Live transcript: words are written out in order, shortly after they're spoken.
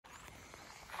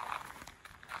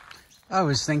I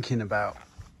was thinking about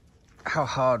how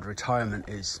hard retirement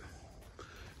is.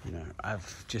 You know,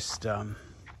 I've just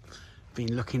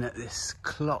been looking at this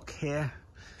clock here,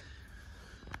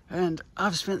 and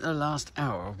I've spent the last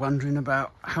hour wondering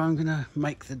about how I'm going to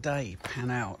make the day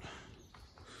pan out.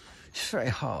 It's very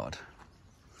hard.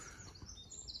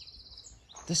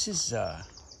 This is a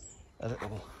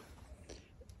little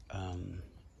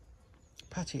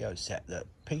patio set that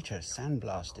Peter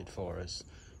sandblasted for us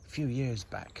a few years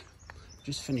back.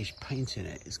 Just finished painting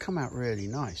it. It's come out really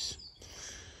nice.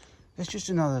 It's just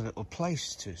another little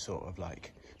place to sort of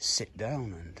like sit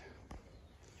down and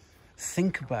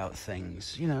think about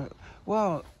things, you know.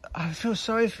 Well, I feel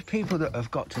sorry for people that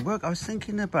have got to work. I was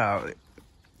thinking about,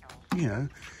 you know,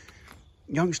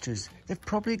 youngsters, they've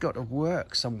probably got to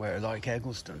work somewhere like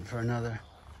Eggleston for another,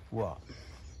 what,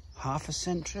 half a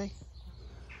century?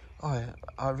 I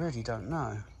really don't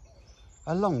know.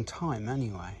 A long time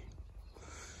anyway.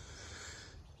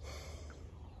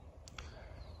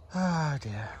 Ah,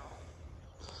 dear.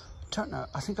 Don't know.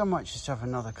 I think I might just have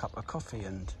another cup of coffee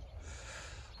and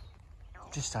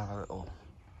just have a little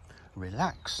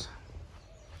relax.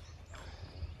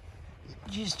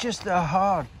 It's just the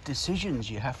hard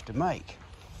decisions you have to make.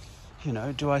 You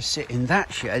know, do I sit in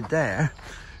that shed there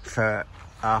for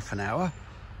half an hour,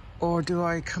 or do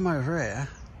I come over here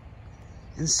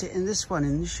and sit in this one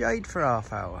in the shade for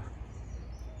half hour?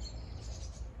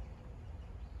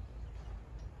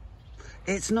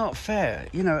 It's not fair.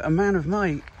 You know, a man of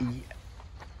my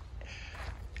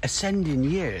ascending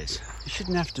years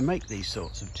shouldn't have to make these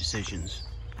sorts of decisions.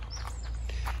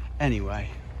 Anyway,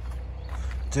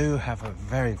 do have a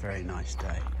very, very nice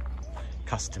day.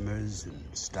 Customers and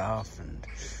staff and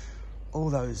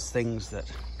all those things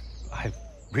that I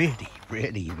really,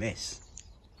 really miss.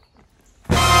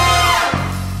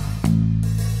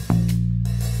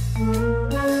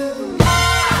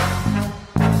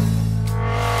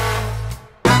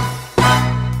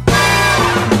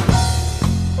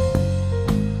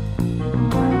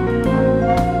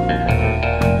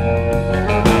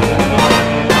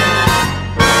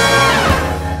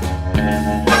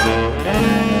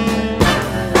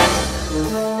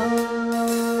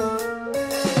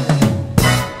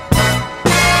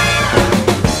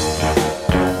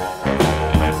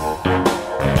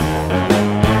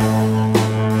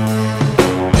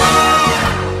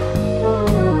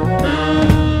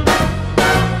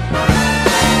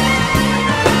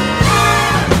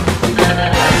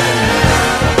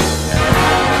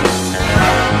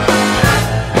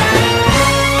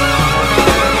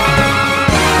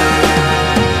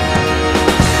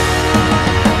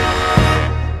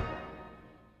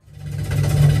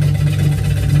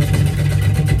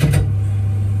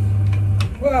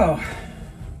 Well,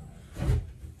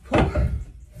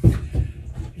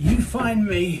 you find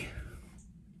me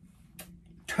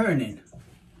turning.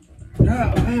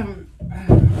 No,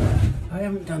 I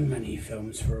haven't done many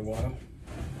films for a while.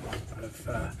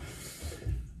 I've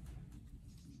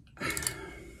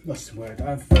what's the word?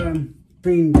 I've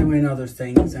been doing other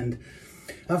things, and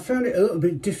I've found it a little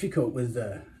bit difficult with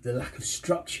the lack of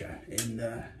structure in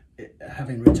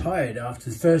having retired after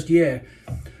the first year.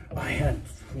 I had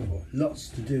lots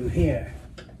to do here,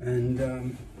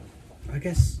 and I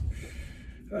guess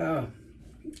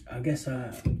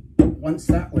once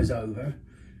that was over,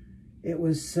 it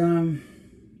was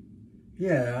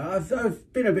yeah,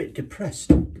 I've been a bit depressed,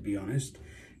 to be honest.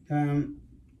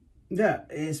 Yeah,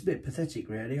 it's a bit pathetic,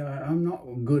 really. I'm not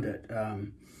good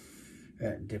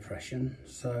at depression,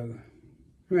 so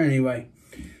anyway,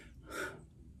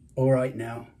 all right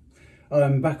now.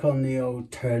 I'm back on the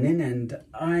old turning, and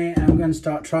I am going to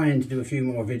start trying to do a few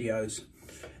more videos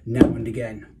now and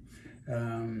again.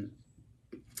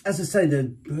 As I say,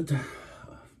 the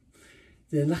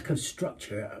lack of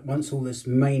structure, once all this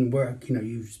main work, you know,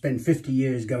 you spend 50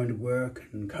 years going to work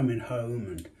and coming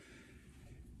home,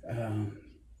 and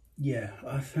yeah,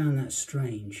 I found that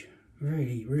strange,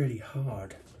 really, really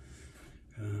hard.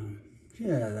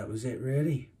 Yeah, that was it,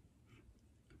 really.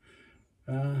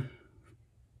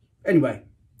 Anyway,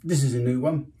 this is a new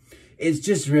one. It's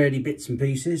just really bits and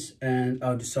pieces, and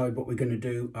I'll decide what we're going to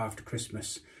do after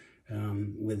Christmas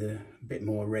with a bit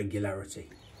more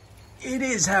regularity. It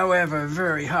is, however,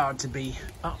 very hard to be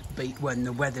upbeat when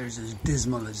the weather's as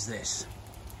dismal as this.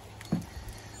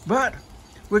 But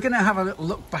we're going to have a little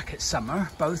look back at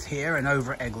summer, both here and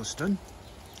over at Eggleston,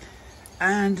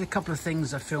 and a couple of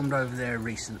things I filmed over there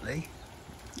recently,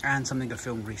 and something I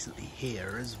filmed recently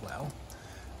here as well.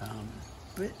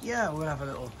 But yeah, we'll have a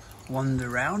little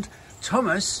wander around.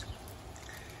 Thomas,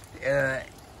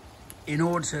 in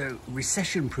order to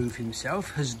recession-proof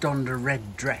himself, has donned a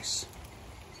red dress.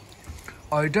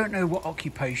 I don't know what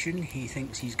occupation he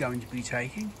thinks he's going to be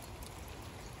taking,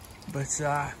 but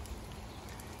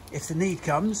if the need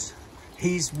comes,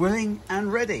 he's willing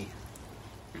and ready.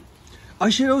 I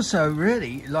should also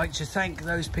really like to thank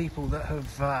those people that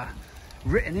have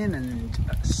written in and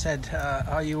said,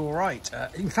 are you all right?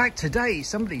 In fact, today,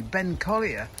 somebody, Ben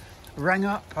Collier, rang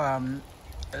up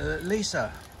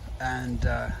Lisa, and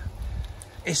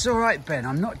it's all right, Ben,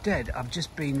 I'm not dead. I've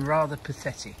just been rather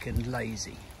pathetic and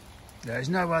lazy. There's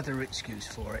no other excuse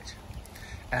for it.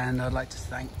 And I'd like to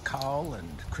thank Carl and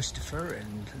Christopher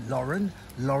and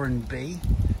Lauren B,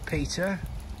 Peter,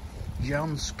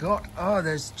 John Scott. Oh,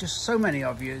 there's just so many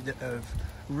of you that have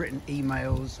written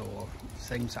emails or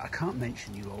things. I can't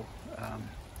mention you all,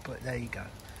 but there you go.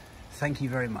 Thank you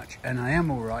very much. And I am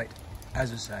all right,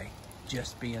 as I say,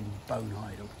 just being bone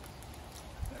idle.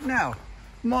 Now,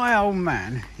 my old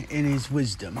man, in his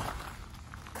wisdom,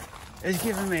 has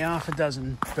given me half a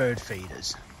dozen bird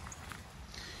feeders.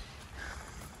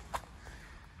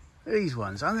 These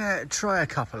ones, I'm going to try a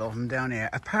couple of them down here.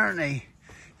 Apparently,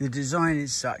 the design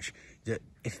is such that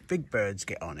if big birds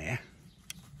get on here,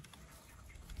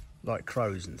 like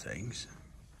crows and things,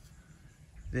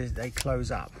 they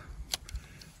close up.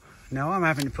 Now, I'm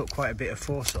having to put quite a bit of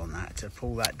force on that to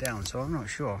pull that down, so I'm not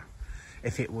sure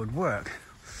if it would work.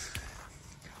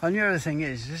 And the other thing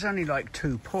is, there's only like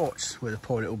 2 ports where the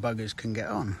poor little buggers can get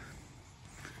on.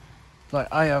 Like,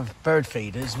 I have bird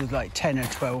feeders with like 10 or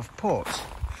 12 ports.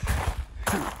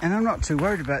 And I'm not too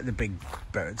worried about the big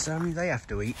birds. I mean, they have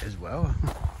to eat as well.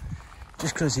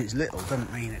 Just because it's little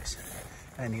doesn't mean it's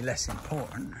any less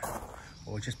important.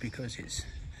 Or just because it's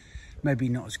maybe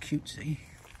not as cutesy.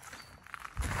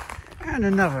 And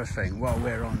another thing, while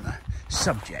we're on the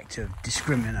subject of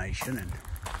discrimination and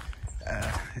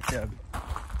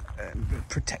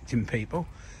protecting people,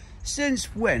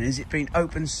 since when has it been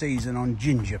open season on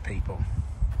ginger people?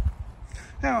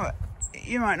 Now,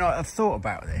 you might not have thought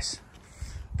about this,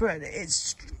 but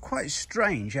it's quite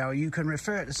strange how you can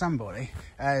refer to somebody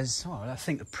as, well, I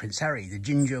think of Prince Harry, the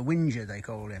ginger whinger they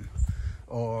call him,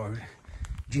 or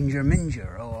ginger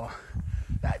minger, or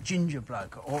that ginger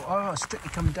bloke, or oh, Strictly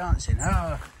Come Dancing,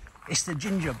 oh, it's the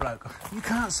ginger bloke. You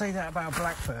can't say that about a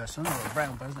black person or a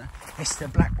brown person. It's the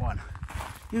black one.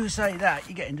 You say that,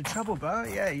 you get into trouble, but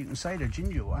yeah, you can say the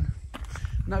ginger one.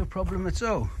 No problem at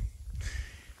all.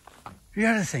 The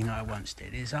other thing I once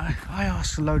did is I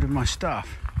asked a load of my staff,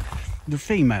 the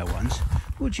female ones,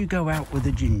 would you go out with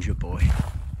a ginger boy?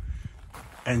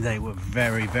 And they were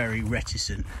very, very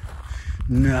reticent.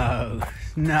 No,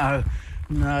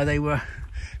 they were.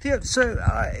 Yeah, so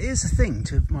here's the thing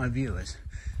to my viewers.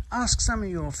 Ask some of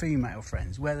your female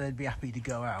friends whether they'd be happy to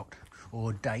go out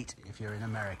or date, if you're in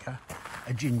America,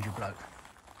 a ginger bloke.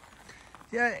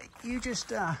 Yeah, you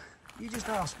just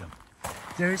ask them.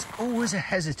 There is always a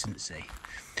hesitancy.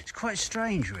 It's quite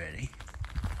strange, really.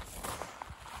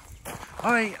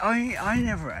 I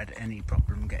never had any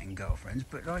problem getting girlfriends,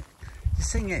 but like, the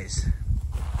thing is,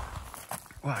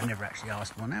 well, I never actually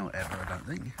asked one out ever, I don't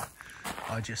think.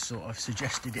 I just sort of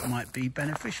suggested it might be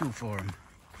beneficial for them.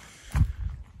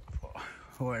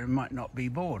 Or it might not be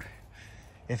bored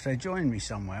if they join me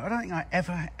somewhere. I don't think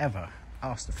I ever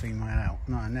asked a female out.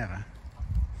 No, I never.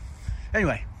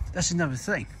 Anyway, that's another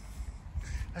thing.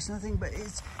 That's another thing, but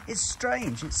it's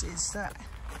strange. It's that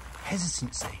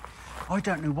hesitancy. I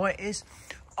don't know why it is.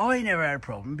 I never had a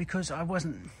problem because I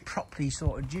wasn't properly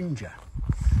sort of ginger.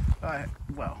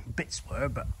 Well, bits were,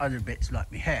 but other bits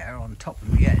like my hair on top of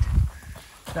my head,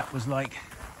 that was like,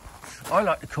 I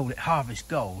like to call it harvest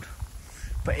gold,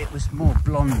 but it was more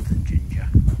blonde than ginger.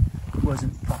 It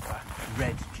wasn't proper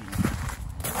red ginger.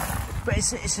 But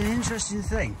it's an interesting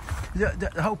thing.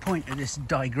 The whole point of this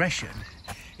digression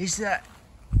is that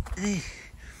the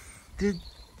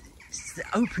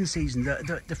open season,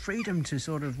 the freedom to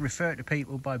sort of refer to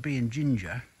people by being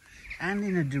ginger, and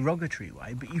in a derogatory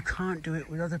way, but you can't do it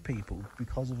with other people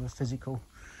because of a physical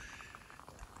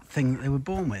thing that they were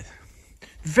born with.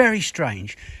 Very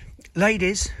strange.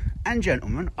 Ladies and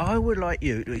gentlemen, I would like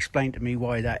you to explain to me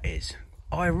why that is.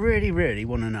 I really, really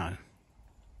want to know.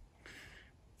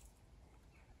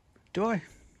 Do I?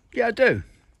 Yeah, I do.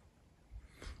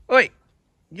 Oi,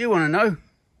 you want to know?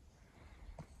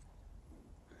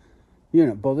 You're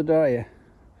not bothered, are you?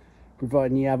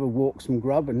 Providing you have a walk, some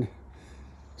grub and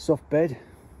soft bed.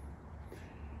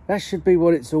 That should be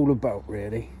what it's all about,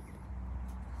 really.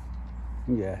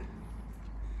 Yeah.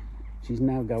 She's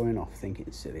now going off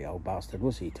thinking, silly old bastard,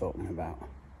 what's he talking about?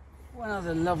 One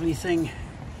other lovely thing,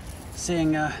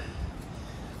 seeing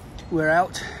we're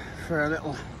out for a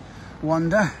little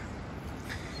wander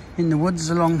in the woods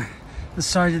along the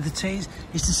side of the Tees,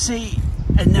 is to see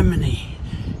anemone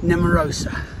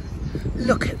Nemorosa.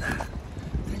 Look at that.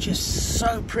 They're just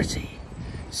so pretty,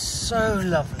 so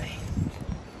lovely.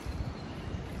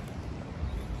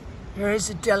 There is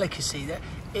a delicacy that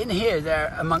in here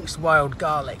they're amongst wild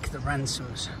garlic, the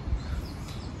Ransoms,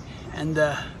 and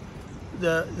the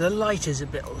light is a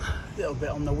little bit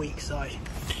on the weak side,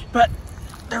 but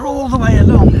they're all the way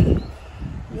along.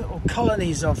 Little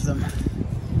colonies of them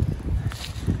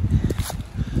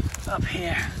up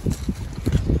here.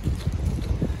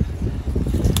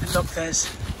 And look, there's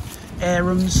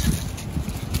Airums,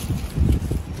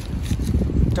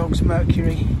 Dog's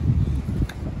Mercury,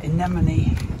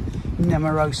 Anemone.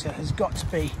 Nemorosa has got to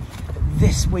be,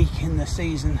 this week in the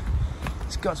season,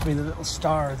 it's got to be the little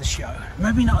star of the show.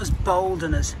 Maybe not as bold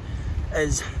and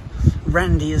as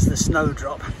randy as the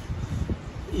snowdrop,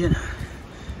 you know,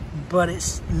 but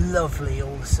it's lovely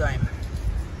all the same.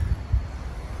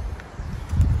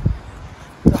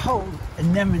 The whole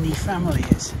anemone family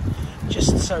is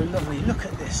just so lovely. Look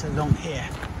at this along here.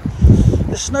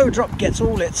 The snowdrop gets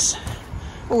all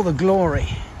the glory.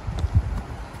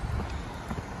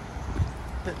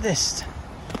 But this,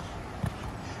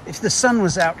 if the sun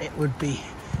was out, it would be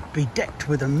decked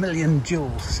with a million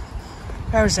jewels.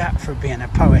 How's that for being a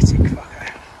poetic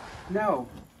fucker? Now,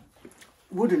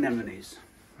 wood anemones.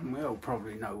 We all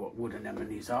probably know what wood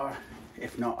anemones are.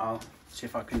 If not, I'll see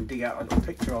if I can dig out a little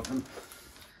picture of them.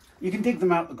 You can dig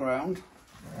them out the ground.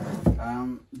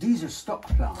 These are stock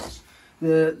plants.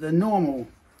 The normal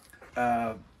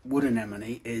wood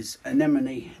anemone is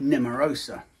Anemone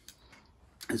nemorosa.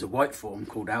 There's a white form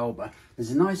called Alba.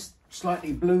 There's a nice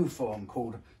slightly blue form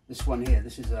called this one here.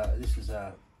 It's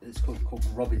called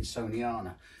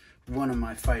Robinsoniana. One of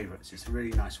my favourites. It's a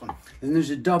really nice one. Then there's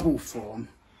a double form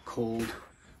called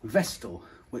Vestal,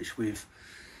 which we've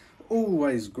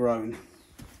always grown.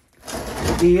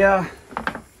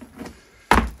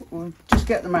 We'll just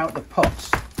get them out the pots.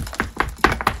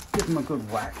 Give them a good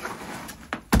whack.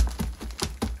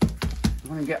 You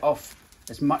want to get off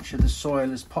as much of the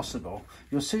soil as possible.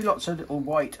 You'll see lots of little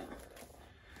white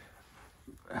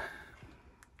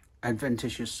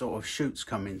adventitious sort of shoots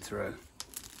coming through.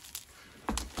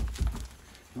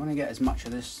 You want to get as much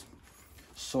of this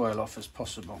soil off as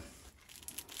possible.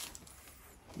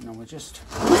 Now we'll just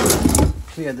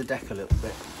clear the deck a little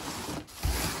bit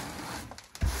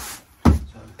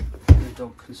so the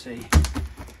dog can see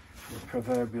the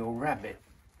proverbial rabbit.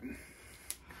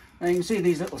 Now you can see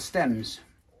these little stems.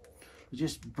 You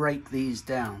just break these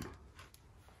down,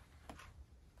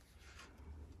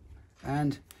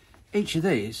 and each of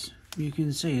these you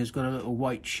can see has got a little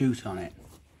white shoot on it.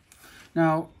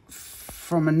 Now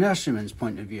from a nurseryman's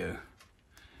point of view,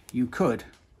 you could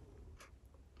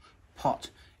pot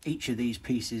each of these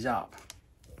pieces up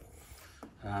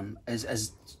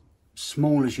as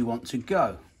small as you want to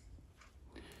go.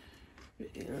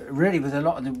 Really, with a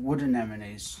lot of the wood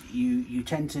anemones, you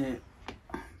tend to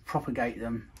propagate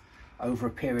them over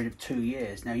a period of 2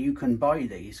 years. Now you can buy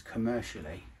these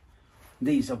commercially.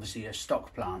 These obviously are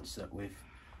stock plants that we've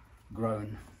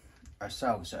grown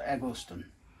ourselves at Eggleston.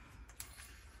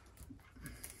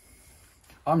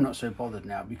 I'm not so bothered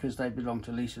now because they belong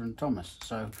to Lisa and Thomas,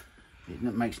 so it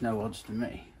makes no odds to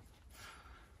me.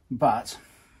 But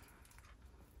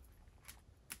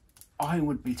I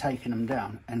would be taking them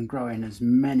down and growing as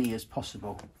many as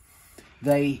possible.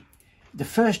 The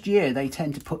first year they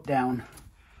tend to put down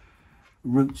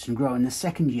roots and grow. In the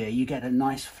second year you get a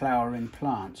nice flowering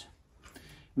plant.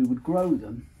 We would grow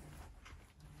them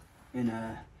in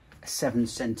a 7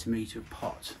 centimetre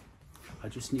pot. I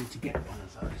just need to get one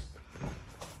of those.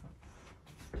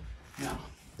 Now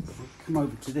we'll come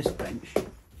over to this bench.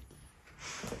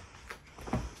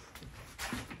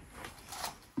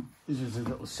 This is a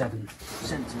little 7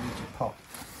 centimetre pot.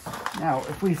 Now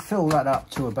if we fill that up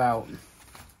to about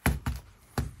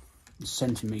a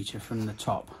centimetre from the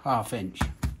top, ½ inch,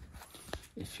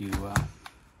 if you are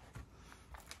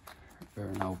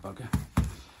an old bugger,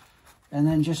 and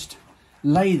then just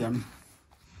lay them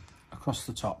across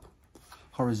the top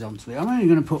horizontally. I'm only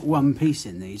going to put one piece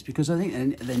in these because I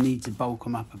think they need to bulk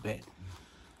them up a bit,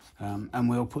 and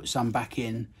we'll put some back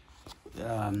in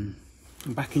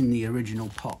the original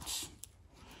pots.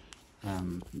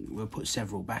 We'll put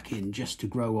several back in just to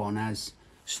grow on as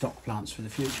stock plants for the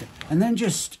future, and then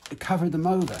just cover them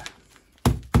over.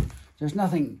 There's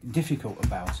nothing difficult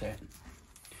about it.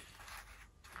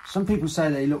 Some people say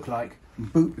they look like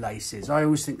bootlaces. I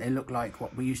always think they look like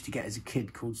what we used to get as a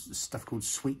kid, called stuff called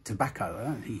sweet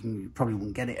tobacco. You probably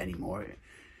wouldn't get it anymore.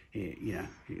 You know,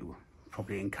 it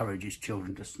probably encourages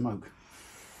children to smoke.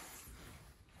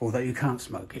 Although you can't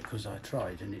smoke it because I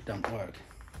tried and it don't work.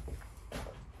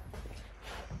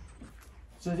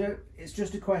 So it's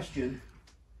just a question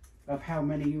of how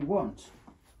many you want.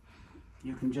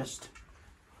 You can just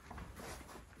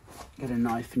get a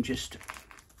knife and just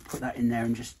put that in there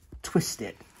and just twist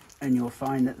it, and you'll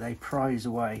find that they prise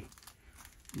away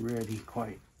really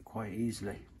quite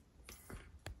easily.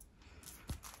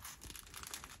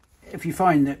 If you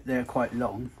find that they're quite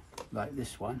long, like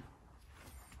this one,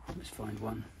 let's find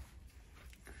one,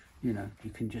 you know,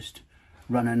 you can just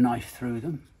run a knife through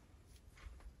them.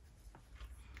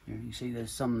 You see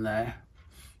there's some there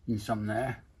and some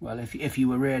there. Well, if you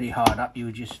were really hard up, you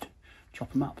would just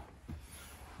chop them up.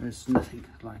 There's nothing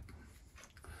like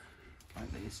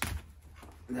this.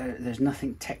 There's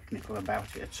nothing technical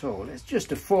about it at all. It's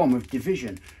just a form of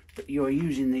division, but you're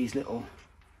using these little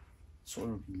sort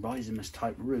of rhizomus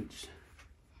type roots.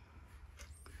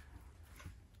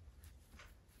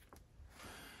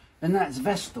 And that's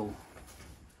Vestal.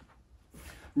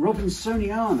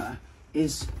 Robinsoniana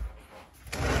is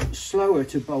slower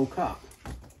to bulk up,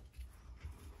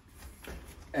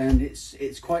 and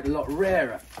it's quite a lot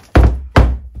rarer.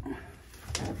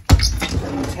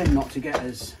 So you tend not to get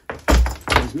as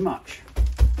much.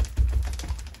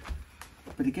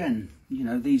 But again, you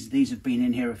know, these have been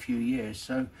in here a few years,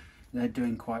 so they're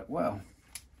doing quite well.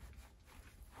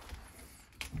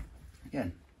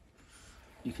 Again,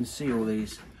 you can see all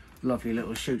these lovely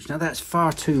little shoots. Now that's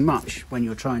far too much when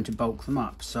you're trying to bulk them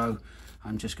up, so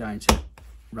I'm just going to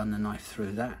run the knife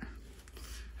through that,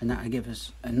 and that'll give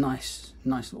us a nice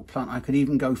little plant. I could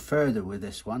even go further with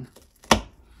this one.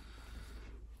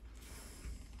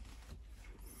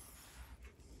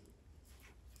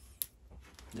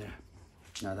 There.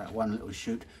 Now that one little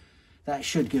shoot, that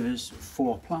should give us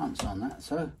 4 plants on that.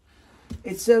 So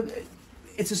it's a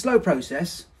slow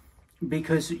process,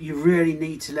 because you really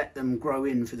need to let them grow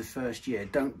in for the first year.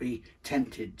 Don't be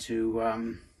tempted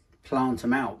to plant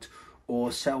them out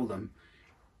or sell them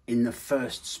in the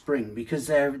first spring, because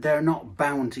they're not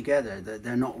bound together.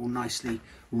 They're not all nicely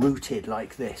rooted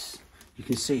like this. You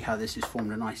can see how this has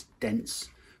formed a nice dense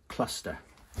cluster.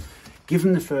 Give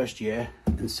them the first year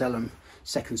and sell them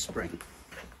second spring.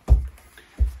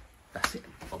 That's it.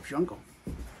 Bob's your uncle.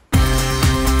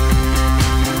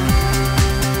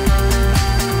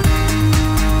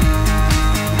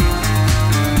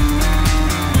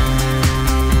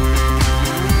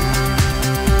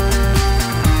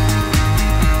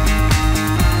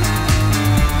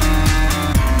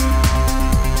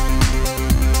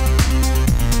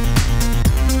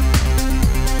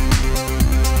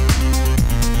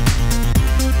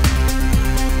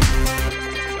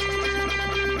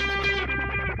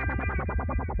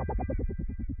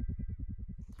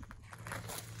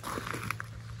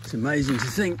 It's amazing to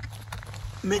think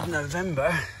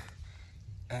mid-November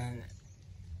and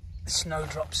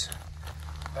snowdrops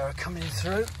are coming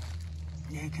through.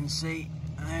 You can see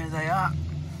there they are.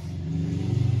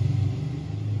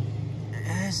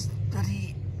 There's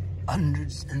bloody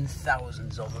hundreds and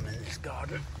thousands of them in this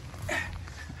garden.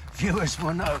 Viewers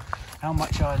will know how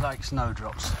much I like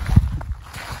snowdrops.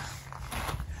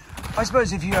 I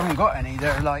suppose if you haven't got any,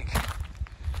 they're like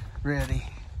really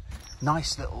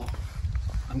nice little,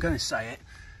 I'm going to say it,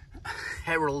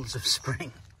 heralds of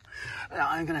spring.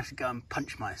 I'm going to have to go and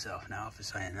punch myself now for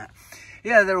saying that.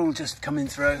 Yeah, they're all just coming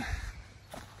through.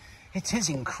 It is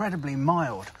incredibly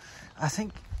mild. I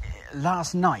think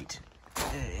last night,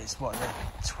 it's what, the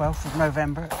 12th of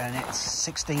November, and it's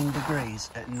 16 degrees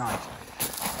at night.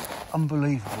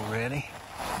 Unbelievable, really.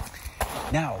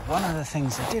 Now, one of the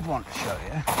things I did want to show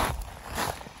you,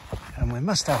 and we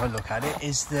must have a look at it,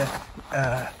 is the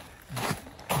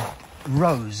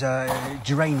rose,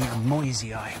 geranium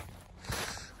moisei.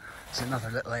 There's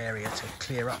another little area to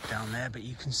clear up down there, but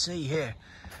you can see here,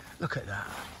 look at that.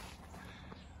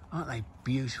 Aren't they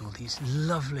beautiful? These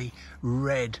lovely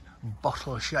red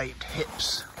bottle-shaped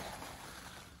hips.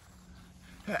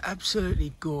 They're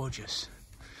absolutely gorgeous.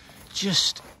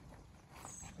 Just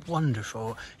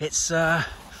wonderful. It's Rosa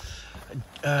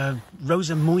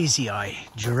moisei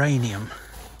geranium.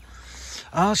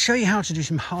 I'll show you how to do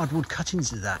some hardwood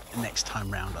cuttings of that next time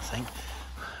round, I think.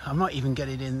 I might even get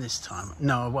it in this time.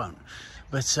 No, I won't.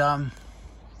 But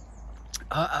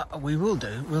we'll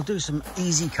do some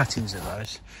easy cuttings of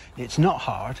those. It's not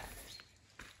hard.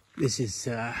 This is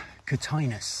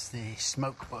Cotinus, the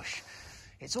smoke bush.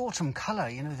 It's autumn colour,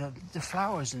 you know, the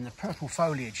flowers and the purple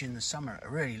foliage in the summer are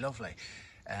really lovely.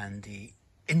 And the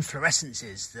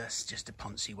inflorescences, that's just a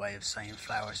Ponzi way of saying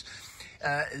flowers,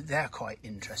 they're quite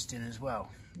interesting as well.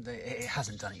 It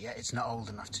hasn't done it yet, it's not old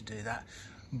enough to do that,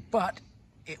 but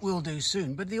it will do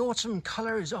soon. But the autumn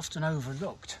colour is often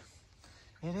overlooked.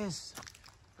 It is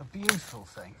a beautiful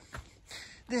thing.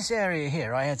 this area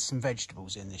here, I had some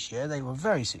vegetables in this year. They were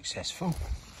very successful,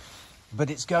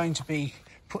 but it's going to be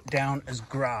put down as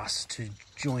grass to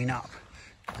join up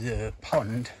the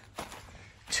pond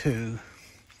to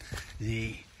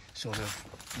the sort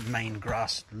of main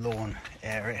grass lawn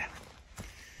area.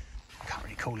 I can't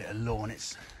really call it a lawn,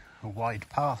 it's a wide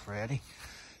path really.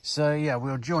 So yeah,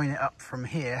 we'll join it up from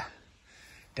here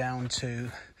down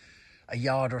to a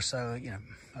yard or so, you know,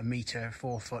 a metre,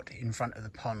 4 foot in front of the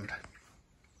pond.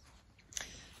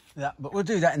 But we'll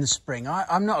do that in the spring.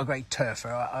 I'm not a great turfer.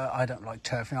 I don't like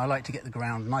turfing. I like to get the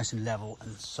ground nice and level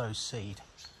and sow seed.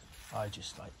 I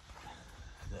just like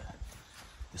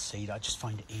the seed. I just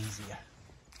find it easier.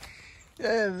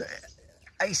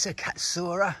 Acer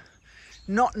Katsura,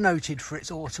 not noted for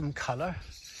its autumn colour,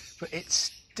 but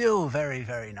it's still very,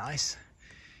 very nice.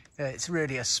 It's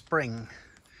really a spring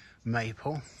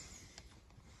maple.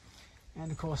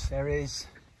 And of course there is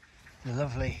the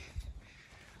lovely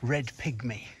red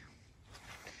pygmy,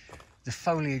 the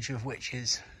foliage of which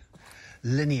is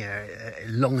linear,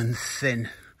 long and thin.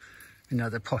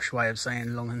 Another posh way of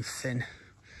saying long and thin.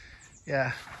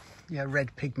 Yeah,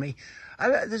 red pygmy.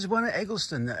 There's one at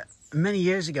Eggleston that many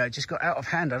years ago just got out of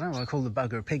hand. I don't want to call the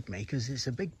bugger a pygmy because it's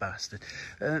a big bastard.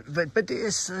 But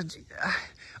it's,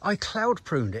 I cloud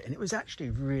pruned it and it was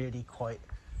actually really quite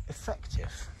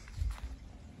effective.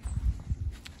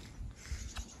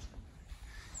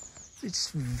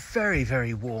 It's very,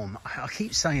 very warm. I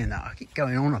keep saying that, I keep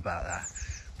going on about that,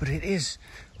 but it is,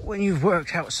 when you've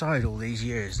worked outside all these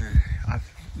years, and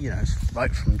you know,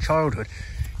 right from childhood,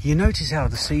 you notice how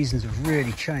the seasons have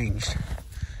really changed.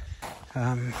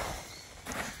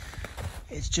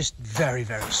 It's just very,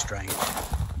 very strange.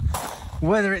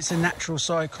 Whether it's a natural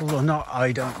cycle or not,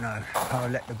 I don't know. I'll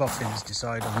let the boffins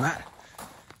decide on that.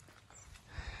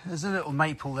 There's a little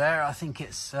maple there. I think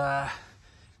it's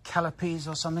Calipes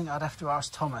or something. I'd have to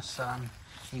ask Thomas.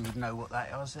 He would know what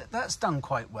that was. That's done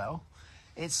quite well.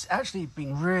 It's actually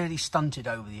been really stunted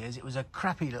over the years. It was a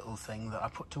crappy little thing that I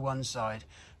put to one side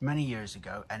many years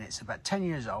ago, and it's about 10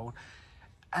 years old,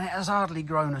 and it has hardly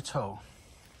grown at all.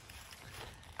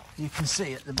 You can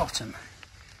see at the bottom,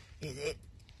 it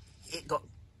got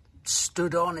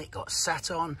stood on, it got sat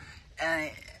on,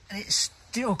 and it's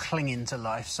still clinging to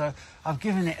life. So I've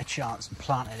given it a chance and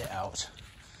planted it out.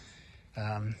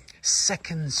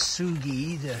 Second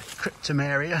Sugi, the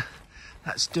cryptomeria,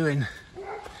 that's doing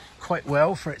quite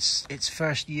well for its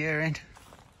first year in.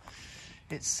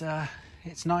 It's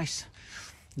nice.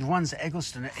 The ones at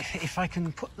Eggleston, if I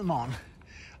can put them on,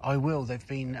 I will. They've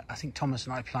been, I think Thomas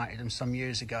and I planted them some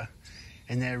years ago,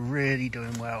 and they're really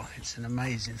doing well. It's an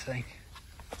amazing thing.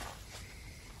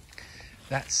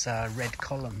 That's red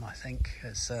column, I think.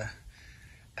 It's a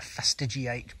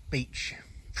fastigiate beech.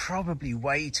 Probably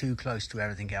way too close to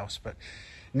everything else, but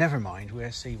never mind,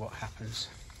 we'll see what happens.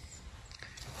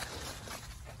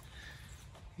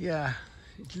 Yeah,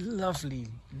 it's lovely,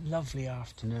 lovely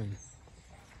afternoon.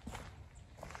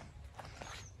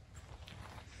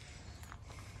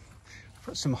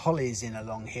 Put some hollies in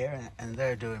along here and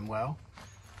they're doing well.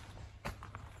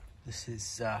 This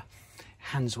is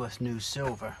Handsworth New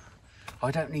Silver.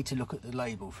 I don't need to look at the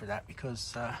label for that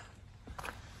because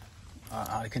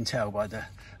I can tell by the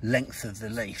length of the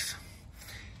leaf.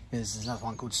 There's another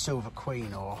one called Silver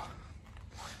Queen, or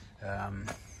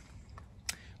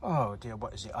oh dear,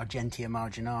 what is it? Argentea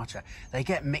marginata. They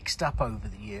get mixed up over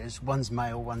the years. One's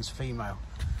male, one's female.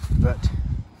 But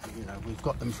you know, we've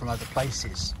got them from other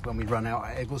places when we run out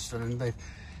at Eggleston, and they're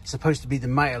supposed to be the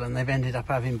male, and they've ended up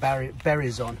having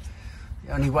berries on.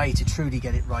 The only way to truly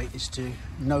get it right is to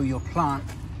know your plant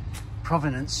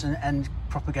provenance and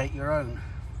propagate your own,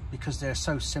 because they're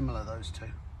so similar, those two.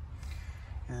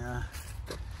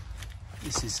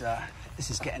 This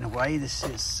is getting away. This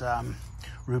is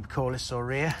Rubicolis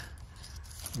aurea,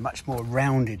 much more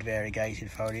rounded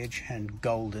variegated foliage and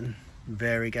golden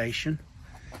variegation.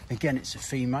 Again, it's a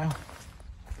female.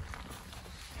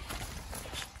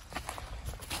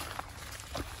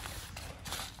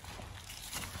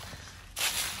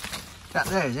 That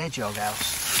there is Hedgehog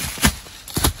House.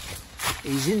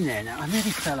 He's in there now. I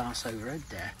nearly fell arse over head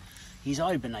there. He's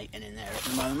hibernating in there at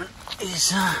the moment.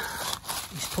 He's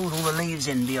pulled all the leaves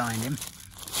in behind him,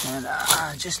 and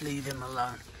just leave him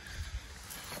alone.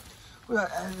 Well,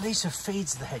 Lisa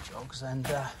feeds the hedgehogs, and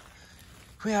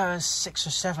we have 6 or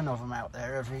 7 of them out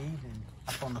there every evening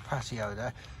up on the patio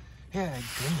there. Yeah,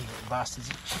 greedy little bastards.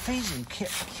 She feeds them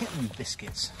kitten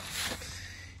biscuits.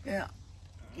 Yeah,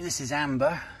 this is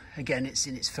Amber. Again, it's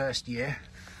in its first year.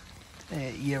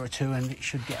 A year or two, and it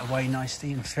should get away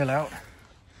nicely and fill out.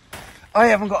 I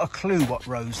haven't got a clue what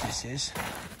rose this is.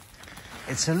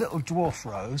 It's a little dwarf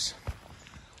rose.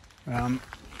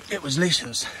 It was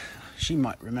Lisa's. She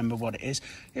might remember what it is.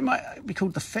 It might be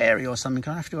called the fairy or something.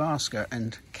 I'll have to ask her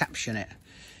and caption it.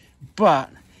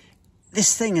 But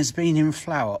this thing has been in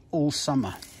flower all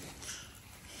summer.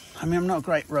 I mean, I'm not a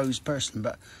great rose person,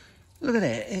 but look at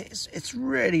it. It's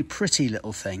really pretty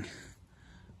little thing.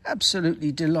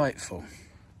 Absolutely delightful.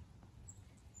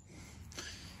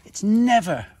 It's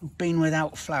never been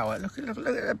without flower. Look at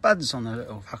the buds on the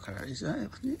little fucker.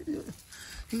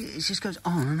 It just goes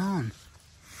on and on.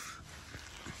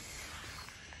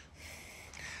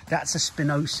 That's a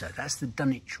Spinosa. That's the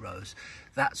Dunwich rose.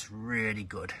 That's really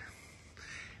good.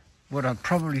 What I'd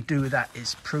probably do with that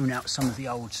is prune out some of the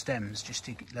old stems just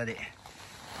to let it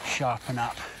sharpen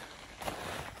up.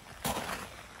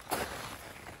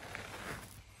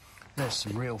 There's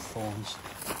some real thorns.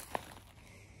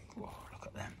 Whoa, look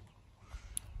at them.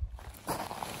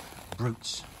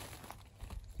 Brutes.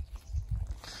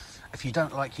 If you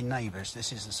don't like your neighbours,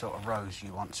 this is the sort of rose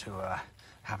you want to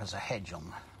have as a hedge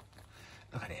on.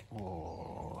 Look at it.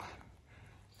 Whoa.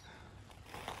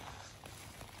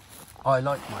 I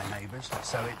like my neighbours,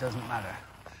 so it doesn't matter.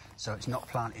 So it's not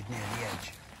planted near the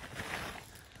edge.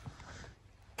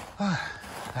 Oh,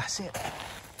 that's it.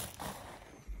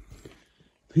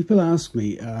 People ask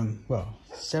me, well,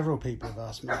 several people have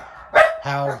asked me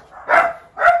how,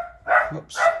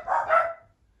 whoops,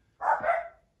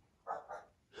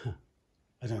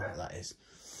 I don't know what that is,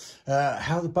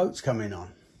 how the boat's coming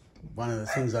on. One of the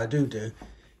things I do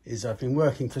is I've been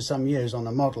working for some years on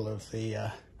a model of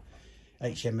the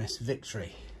HMS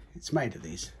Victory. It's made of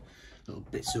these little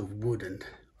bits of wood, and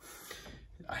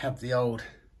I have the old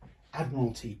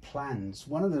Admiralty plans.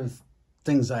 One of the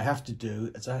things I have to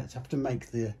do is I have to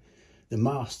make the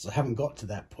masts. I haven't got to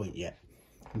that point yet,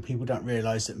 and people don't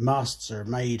realise that masts are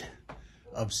made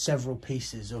of several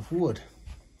pieces of wood.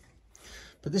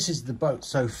 But this is the boat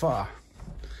so far.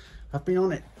 I've been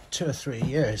on it 2 or 3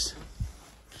 years.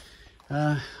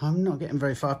 I'm not getting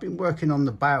very far. I've been working on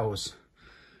the bows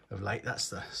of late. That's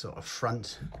the sort of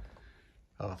front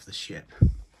of the ship.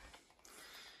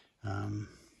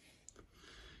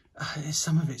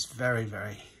 Some of it's very,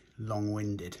 very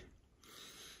long-winded.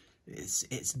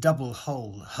 It's double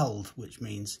hulled, which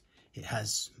means it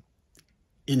has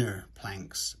inner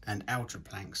planks and outer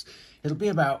planks. It'll be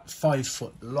about 5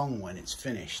 foot long when it's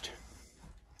finished,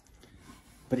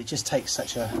 but it just takes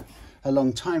such a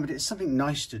long time. But it's something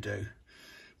nice to do.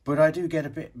 But I do get a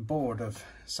bit bored of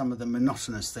some of the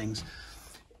monotonous things.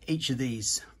 Each of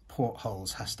these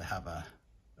portholes has to have a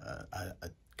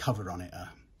cover on it,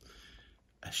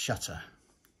 a shutter,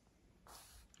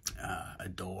 a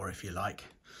door, if you like.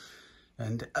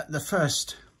 And the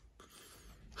first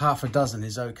half a dozen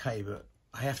is okay, but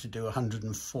I have to do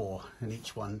 104, and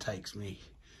each one takes me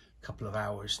a couple of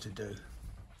hours to do.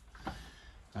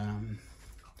 And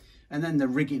then the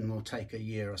rigging will take a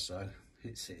year or so.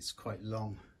 It's quite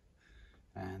long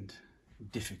and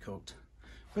difficult,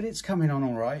 but it's coming on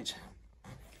all right.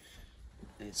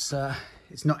 It's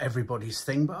not everybody's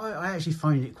thing, but I actually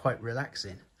find it quite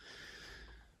relaxing.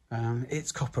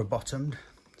 It's copper bottomed,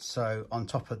 so on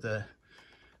top of the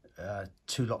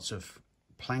 2 lots of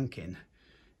planking,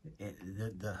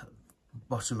 the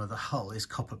bottom of the hull is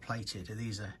copper plated.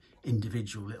 These are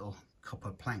individual little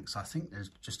copper planks. I think there's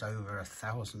just over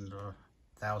 1,000 or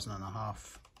 1,500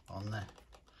 on there.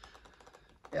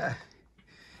 Yeah,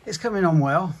 it's coming on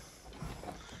well.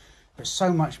 There's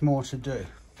so much more to do.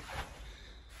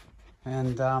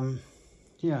 And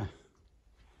yeah,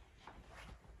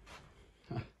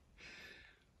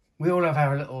 we all have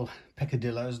our little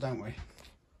peccadillos, don't we?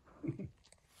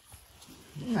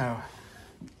 Now,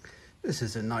 this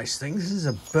is a nice thing. This is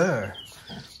a burr.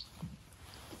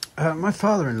 My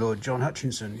father-in-law, John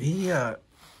Hutchinson, he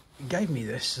gave me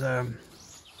this to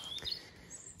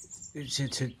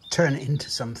turn it into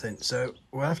something. So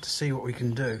we'll have to see what we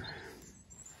can do.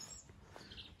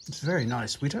 It's very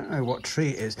nice. We don't know what tree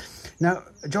it is. Now,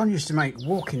 John used to make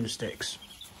walking sticks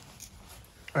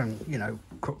and, you know,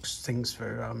 cooks things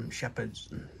for shepherds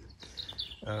and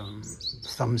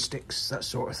thumbsticks, that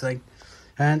sort of thing.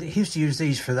 And he used to use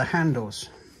these for the handles,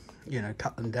 you know,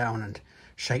 cut them down and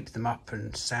shape them up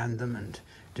and sand them and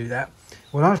do that.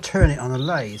 Well, I'll turn it on a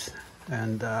lathe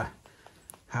and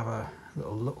have a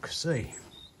little look, see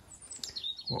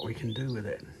what we can do with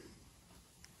it.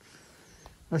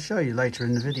 I'll show you later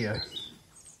in the video.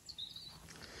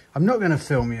 I'm not going to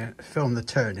film the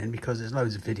turning because there's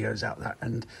loads of videos out there,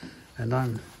 and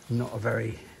I'm not a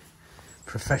very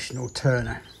professional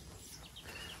turner.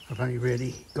 I've only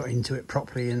really got into it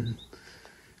properly in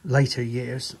later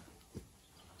years.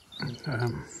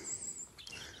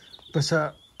 But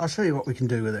I'll show you what we can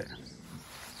do with it.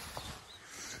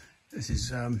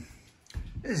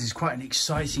 This is quite an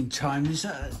exciting time.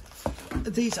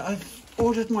 These I've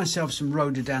ordered myself some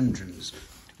rhododendrons.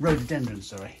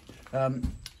 Sorry.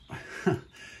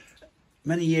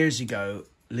 Many years ago,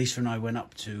 Lisa and I went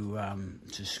up to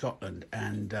Scotland,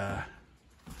 and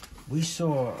we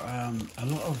saw a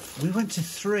lot of. We went to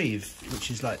Thrive,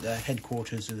 which is like the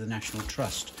headquarters of the National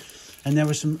Trust, and there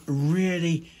were some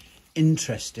really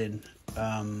interesting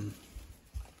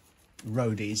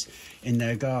rhodies in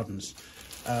their gardens.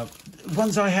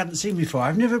 Ones I hadn't seen before.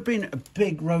 I've never been a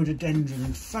big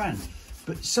rhododendron fan,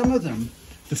 but some of them,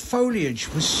 the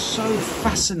foliage was so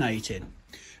fascinating.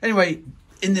 Anyway,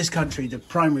 in this country, the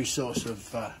primary source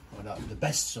of, the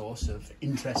best source of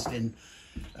interest in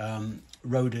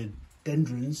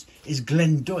rhododendrons is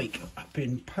Glendoick up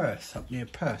in Perth, up near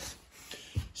Perth.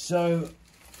 So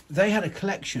they had a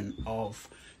collection of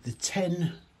the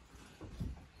 10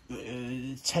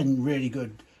 really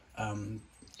good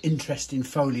interesting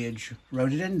foliage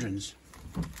rhododendrons,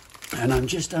 and I'm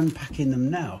just unpacking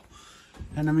them now.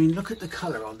 And I mean, look at the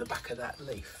colour on the back of that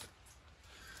leaf.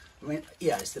 I mean,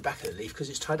 yeah, it's the back of the leaf because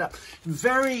it's tied up. It's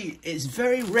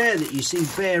very rare that you see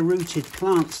bare-rooted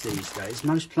plants these days.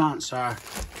 Most plants are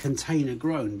container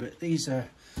grown, but these are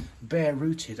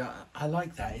bare-rooted. I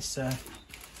like that. It's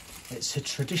a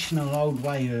traditional old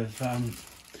way of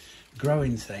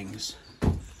growing things.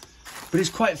 But it's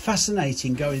quite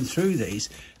fascinating going through these.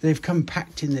 They've come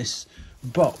packed in this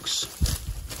box.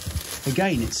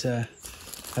 Again, it's a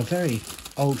very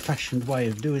old-fashioned way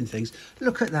of doing things.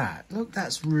 Look at that. Look,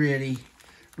 that's really,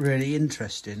 really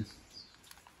interesting.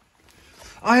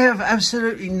 I have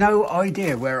absolutely no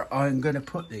idea where I'm going to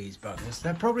put these buggers.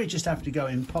 They'll probably just have to go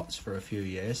in pots for a few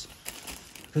years.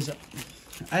 Because,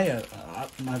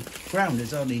 my ground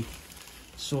is only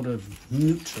sort of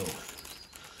neutral.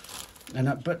 And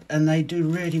they do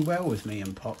really well with me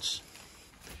in pots.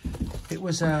 It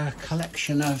was a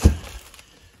collection of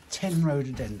 10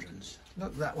 rhododendrons.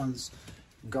 Look, that one's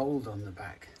gold on the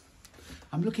back.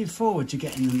 I'm looking forward to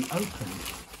getting them opened.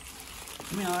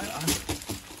 I mean,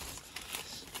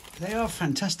 they are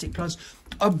fantastic plants.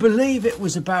 I believe it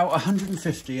was about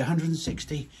 150,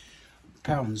 160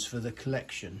 pounds for the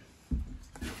collection,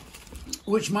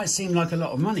 which might seem like a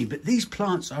lot of money, but these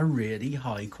plants are really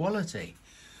high quality.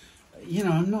 You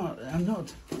know, I'm not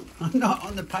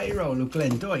on the payroll of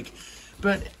Glendoick,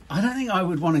 but I don't think I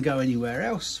would want to go anywhere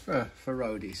else for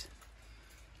roadies.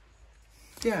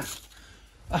 Yeah,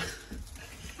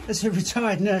 as a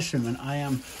retired nurseryman, I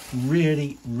am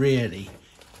really, really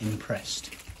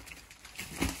impressed.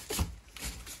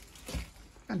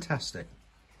 Fantastic.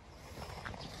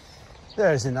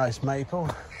 There's a nice maple.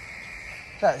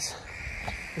 That's,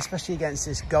 especially against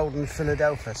this golden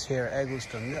Philadelphus here at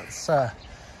Eggleston. That's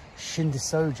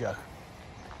Shindisojo.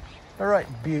 All right,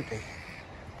 beauty.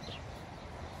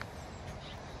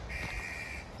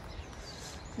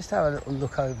 Just have a little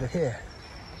look over here.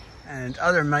 And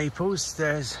other maples,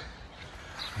 there's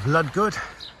Bloodgood.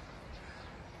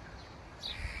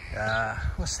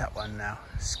 What's that one now?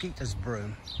 Skeeter's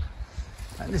Broom.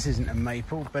 And this isn't a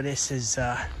maple, but this is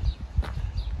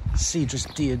Cedrus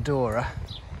Deodora.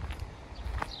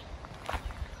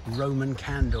 Roman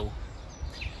Candle.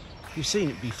 You've seen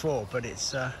it before, but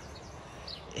it's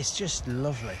just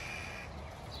lovely.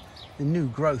 The new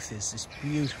growth is this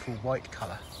beautiful white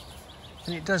colour,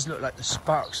 and it does look like the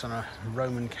sparks on a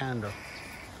Roman candle.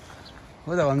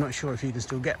 Although I'm not sure if you can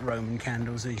still get Roman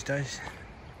candles these days.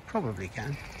 Probably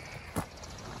can.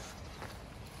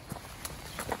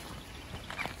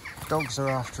 Dogs are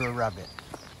after a rabbit.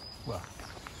 Well,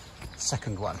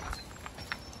 second one.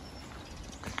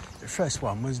 The first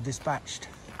one was dispatched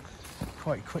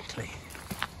quite quickly.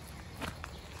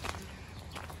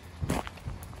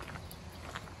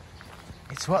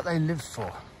 It's what they live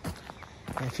for.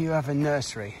 If you have a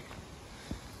nursery,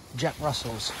 Jack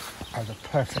Russells are the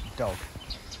perfect dog.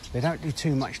 They don't do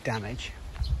too much damage,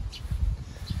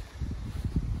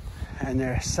 and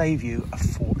they'll save you a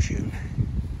fortune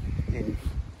in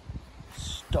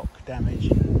stock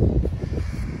damage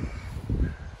and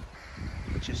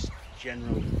just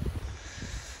general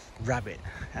rabbit,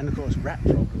 and of course rat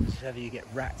problems if ever you get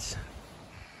rats.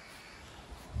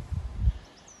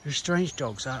 They're strange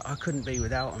dogs. I couldn't be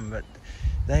without them, but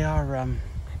they are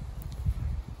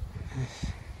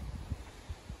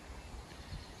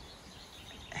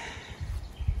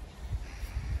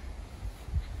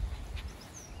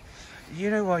you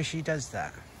know why she does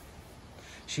that?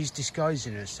 She's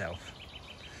disguising herself.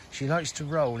 She likes to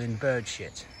roll in bird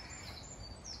shit.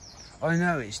 I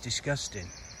know, it's disgusting.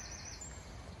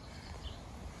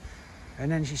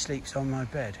 And then she sleeps on my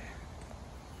bed.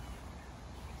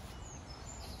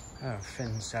 Oh,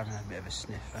 Finn's having a bit of a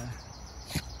sniff there.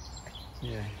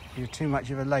 Yeah, you're too much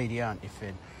of a lady, aren't you,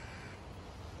 Finn?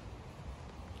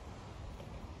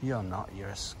 You're not, you're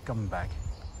a scumbag.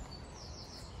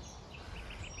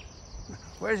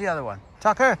 Where's the other one?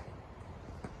 Tucker?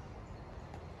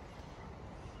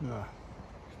 Oh,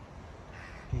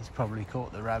 he's probably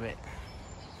caught the rabbit.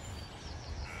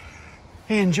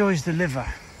 He enjoys the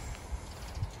liver,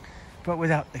 but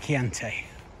without the Chianti.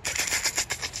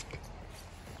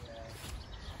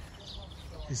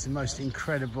 It's the most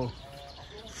incredible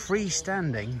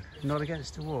freestanding, not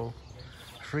against the wall,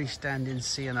 freestanding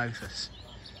Ceanothus.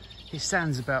 He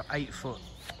stands about 8 foot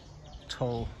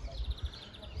tall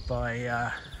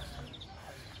by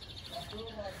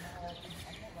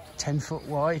 10 foot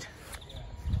wide.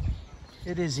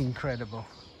 It is incredible.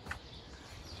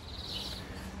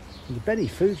 And the Benny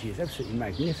Fuji is absolutely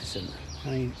magnificent. I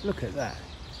mean, look at that.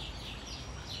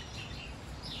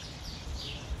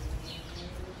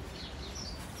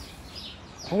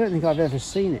 I don't think I've ever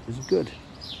seen it as good.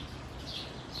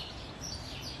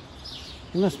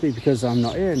 It must be because I'm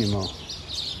not here anymore.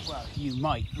 Well, you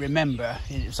might remember,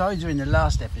 it was either in the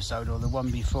last episode or the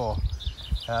one before,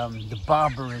 the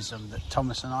barbarism that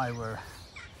Thomas and I were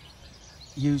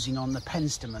using on the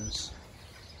Plantsmans.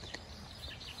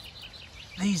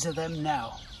 These are them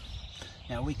now.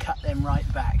 Now we cut them right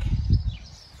back.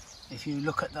 If you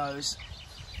look at those,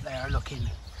 they are looking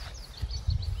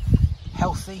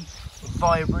healthy,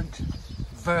 vibrant,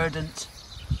 verdant.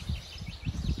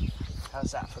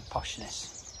 How's that for poshness?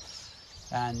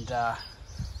 And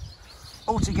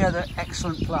altogether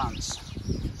excellent plants.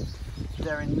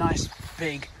 They're in nice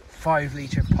big 5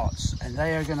 litre pots, and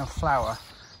they are going to flower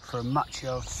for much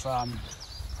of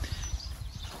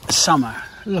summer.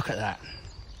 Look at that.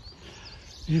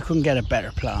 You couldn't get a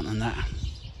better plant than that.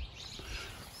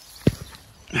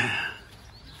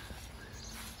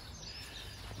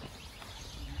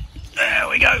 There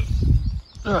we go.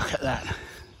 Look at that.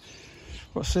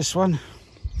 What's this one?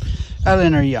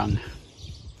 Eleanor Young.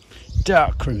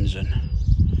 Dark crimson.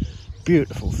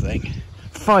 Beautiful thing.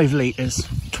 5 litres,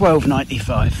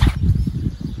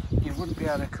 $12.95. You wouldn't be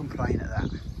able to complain at that.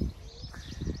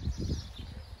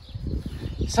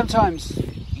 Sometimes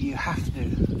you have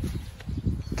to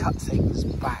cut things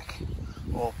back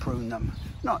or prune them.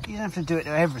 You don't have to do it to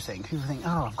everything. People think,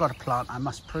 oh, I've got a plant, I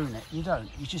must prune it. You don't.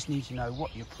 You just need to know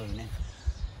what you're pruning.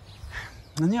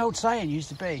 And the old saying used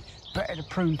to be, better to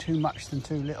prune too much than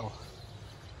too little.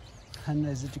 And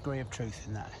there's a degree of truth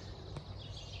in that.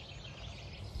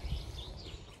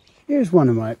 Here's one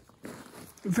of my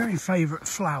very favourite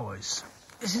flowers.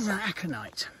 This is an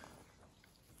aconite.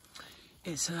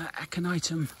 It's an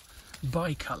aconitum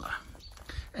bicolour.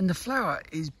 And the flower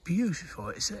is beautiful.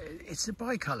 It's a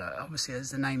bicolour, obviously,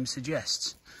 as the name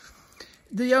suggests.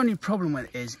 The only problem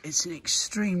with it is it's an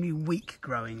extremely weak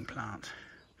growing plant,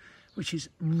 which is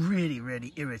really,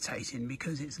 really irritating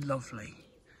because it's lovely.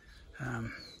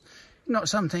 Not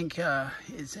something, the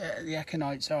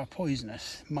aconites are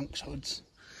poisonous, monkswoods,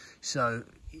 so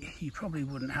you probably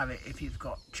wouldn't have it if you've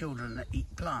got children that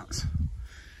eat plants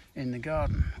in the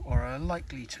garden, or are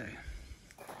likely to.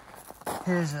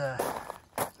 Here's a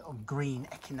little green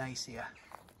echinacea.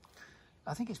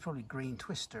 I think it's probably green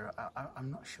twister.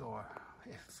 I'm not sure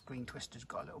if green twister's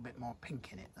got a little bit more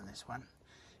pink in it than this one.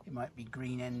 It might be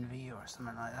green envy or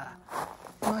something like that.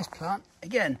 Nice plant.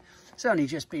 Again, it's only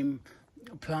just been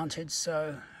planted,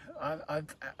 so I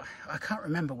can't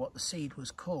remember what the seed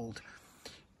was called,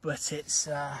 but it's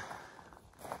a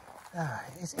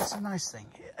nice thing.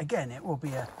 Again, it will be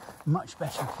a much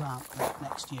better plant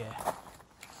next year.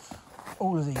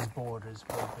 All of these borders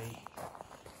will be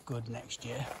good next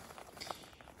year.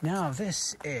 Now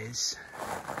this is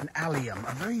an allium,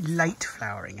 a very late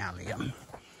flowering allium.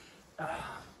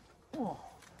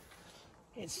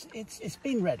 It's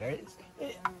been redder.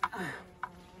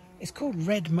 It's called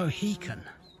Red Mohican.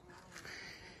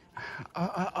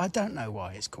 I don't know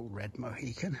why it's called Red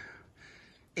Mohican.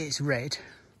 It's red.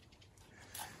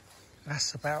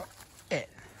 That's about it.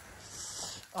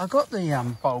 I got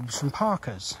the bulbs from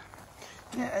Parker's.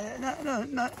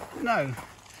 Yeah, no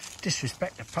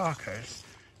disrespect to Parker's,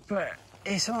 but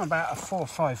it's on about a 4 or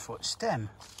 5 foot stem.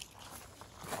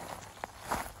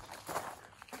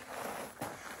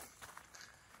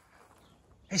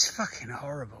 It's fucking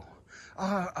horrible.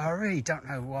 I really don't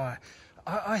know why.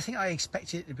 I think I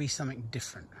expected it to be something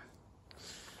different.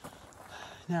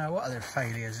 Now, what other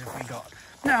failures have we got?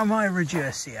 Now, my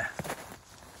Regersea.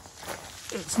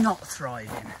 It's not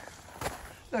thriving.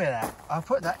 Look at that. I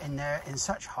put that in there in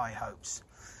such high hopes.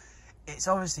 It's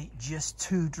obviously just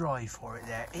too dry for it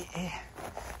there.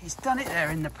 It's done it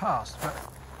there in the past, but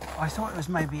I thought it was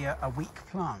maybe a weak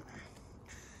plant,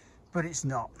 but it's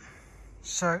not.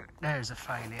 So there's a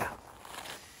failure.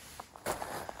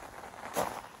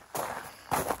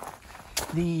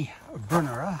 The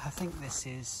Brunnera, I think this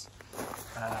is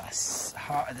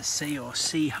Heart of the Sea or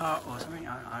Sea Heart or something.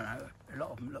 I don't know. A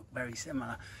lot of them look very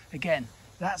similar. Again,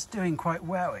 that's doing quite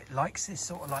well. It likes this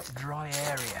sort of like dry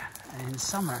area, and in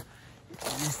summer,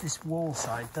 this wall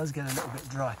side does get a little bit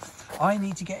dry. I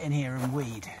need to get in here and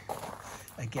weed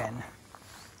again.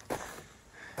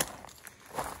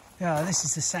 Yeah, this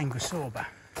is the Sanguisorba.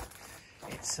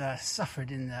 It's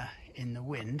suffered in the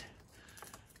wind.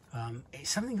 It's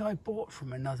something I bought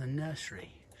from another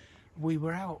nursery. We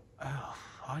were out,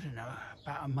 I don't know,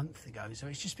 about a month ago, so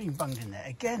it's just been bunged in there.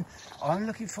 Again, I'm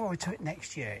looking forward to it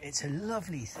next year. It's a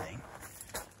lovely thing.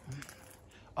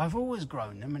 I've always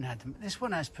grown them and had them. This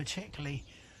one has particularly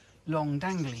long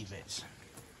dangly bits.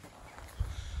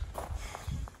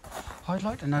 I'd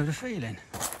like to know the feeling.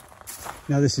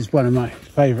 Now this is one of my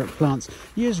favourite plants.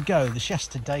 Years ago, the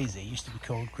Shasta daisy used to be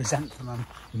called Chrysanthemum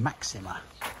maxima.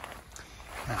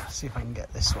 Now, see if I can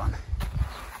get this one.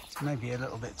 It's maybe a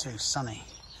little bit too sunny.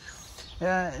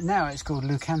 Now it's called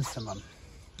Leucanthemum.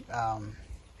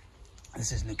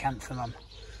 This is Leucanthemum.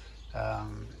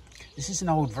 This is an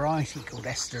old variety called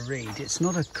Esther Reed. It's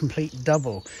not a complete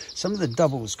double. Some of the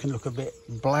doubles can look a bit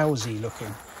blousy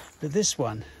looking, but this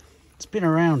one, it's been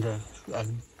around a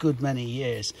good many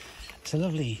years. It's a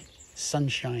lovely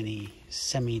sunshiny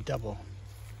semi-double.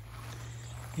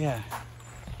 Yeah,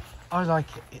 I like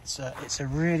it. It's a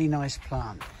really nice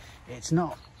plant. It's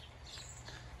not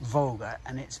vulgar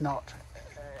and it's not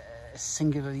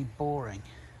singularly boring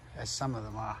as some of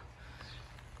them are.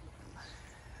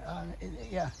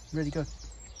 Yeah, really good.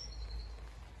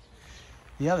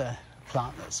 The other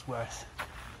plant that's worth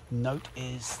note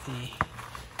is the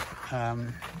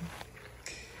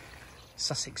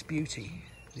Sussex Beauty,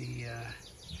 the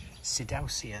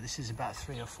Sidausia. This is about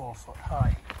 3 or 4 foot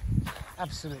high.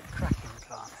 Absolute cracking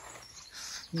plant.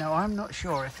 Now, I'm not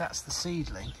sure if that's the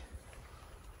seedling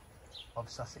of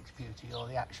Sussex Beauty or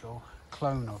the actual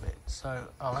clone of it, so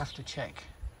I'll have to check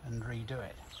and redo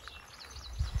it.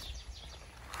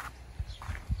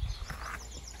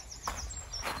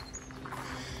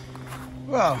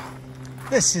 Well,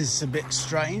 this is a bit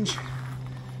strange.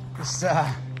 This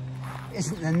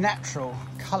isn't the natural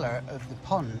colour of the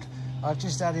pond. I've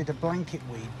just added a blanket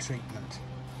weed treatment,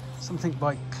 something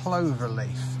by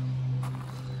Cloverleaf,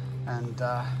 and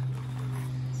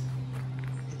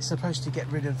it's supposed to get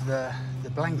rid of the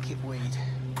blanket weed.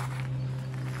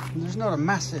 And there's not a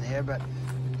mass in here, but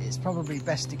it's probably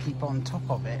best to keep on top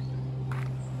of it.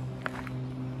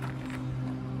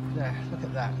 There, look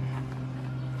at that.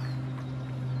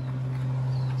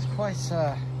 It's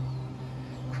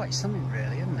quite something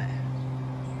really, isn't it?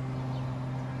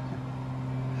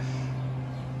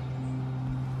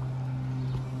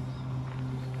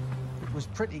 It was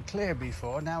pretty clear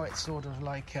before, now it's sort of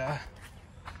like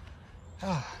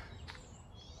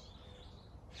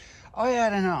I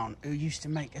had an aunt who used to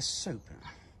make a soup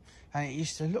and it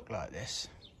used to look like this.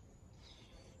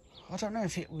 I don't know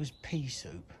if it was pea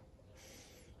soup.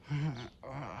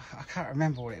 I can't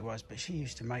remember what it was, but she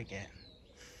used to make it.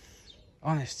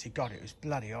 Honest to God, it was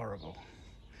bloody horrible.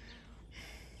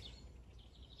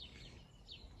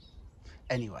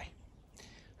 Anyway,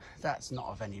 that's not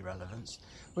of any relevance.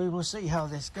 We will see how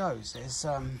this goes.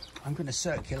 I'm going to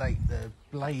circulate the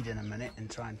blade in a minute and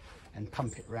try and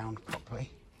pump it round properly.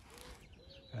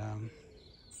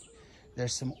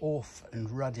 There's some orth and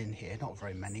rud in here, not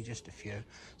very many, just a few.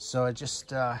 So I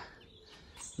just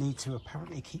need to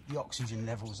apparently keep the oxygen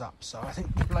levels up. So I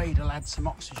think the blade will add some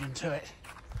oxygen to it.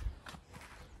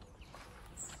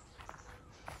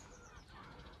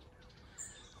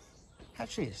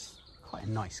 Actually, it's quite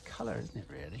a nice colour, isn't it,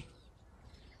 really?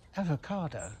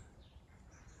 Avocado.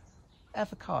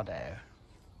 Avocado.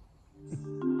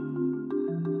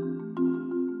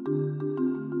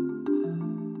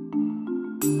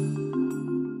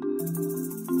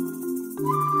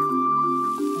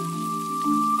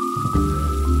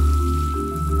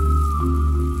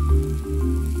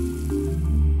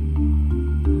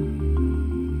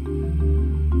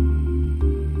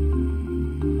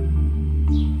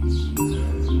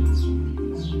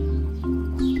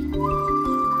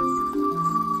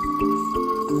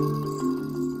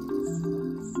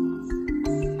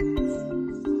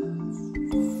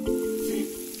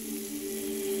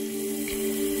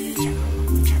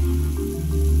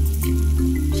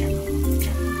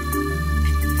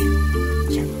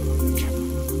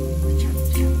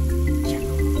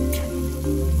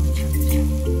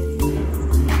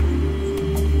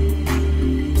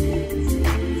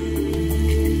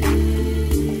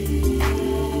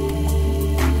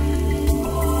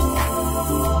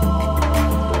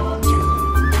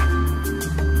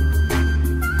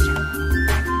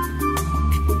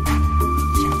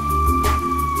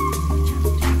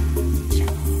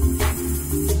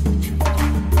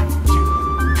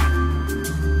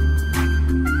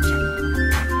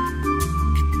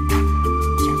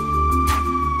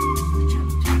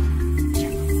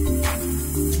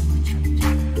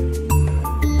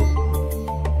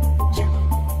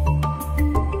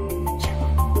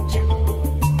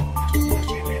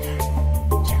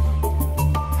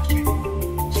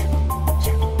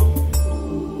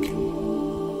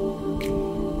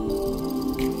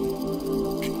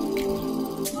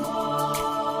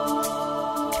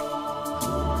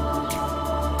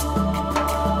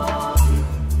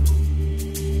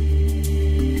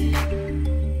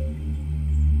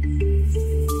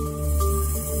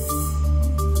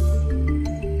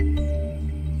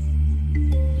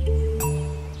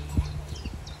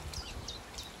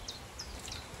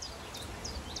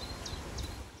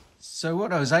 So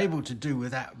what I was able to do with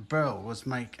that burl was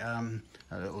make a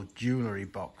little jewellery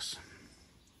box.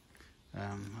 I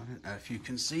don't know if you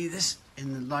can see this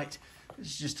in the light.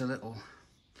 It's just a little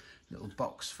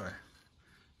box for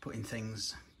putting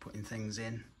things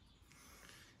in.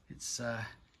 It's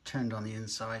turned on the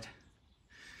inside.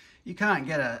 You can't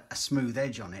get a smooth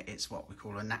edge on it. It's what we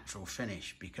call a natural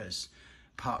finish because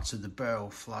parts of the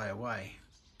burl fly away.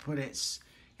 But it's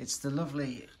the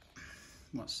lovely,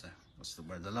 what's the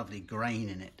word? The lovely grain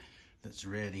in it that's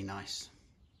really nice.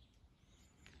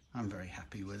 I'm very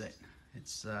happy with it.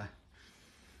 It's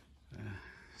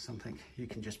something you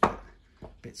can just put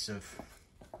bits of,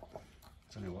 I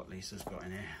don't know what Lisa's got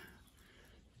in here,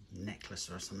 necklace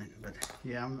or something, but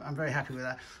yeah, I'm very happy with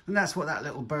that. And that's what that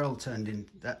little burl turned in,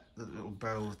 that little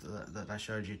burl that I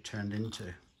showed you turned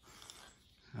into.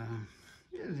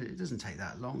 It doesn't take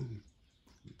that long,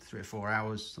 3 or 4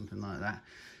 hours, something like that.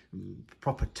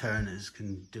 Proper turners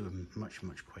can do them much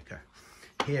quicker.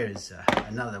 Here is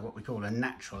another, what we call a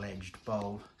natural edged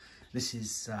bowl. This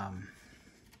is I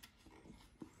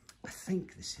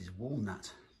think this is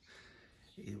walnut,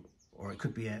 or it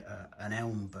could be an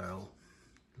elm burl.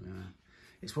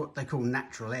 It's what they call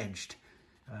natural edged,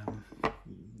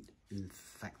 in the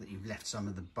fact that you've left some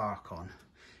of the bark on.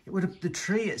 It would have, the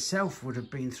tree itself would have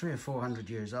been 300 or 400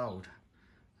 years old.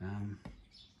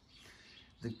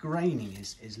 The graining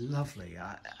is lovely.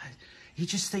 You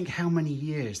just think how many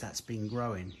years that's been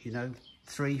growing, you know,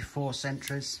 3, 4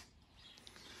 centuries.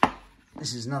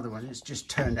 This is another one. It's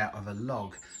just turned out of a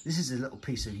log. This is a little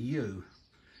piece of yew.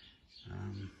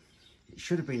 It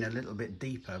should have been a little bit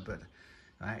deeper, but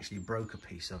I actually broke a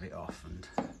piece of it off. And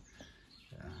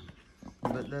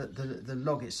but the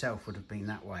log itself would have been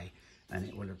that way, and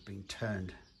it would have been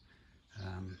turned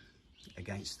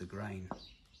against the grain.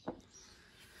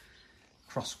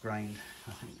 Cross-grained,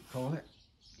 I think they call it.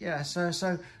 Yeah, so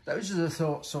those are the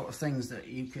sort of things that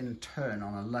you can turn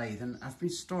on a lathe, and I've been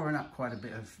storing up quite a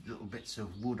bit of little bits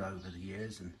of wood over the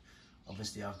years, and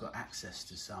obviously I've got access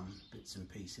to some bits and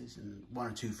pieces, and 1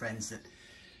 or 2 friends that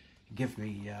give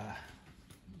me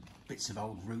bits of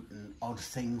old root and odd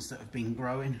things that have been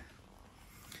growing.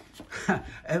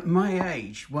 At my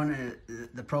age, one of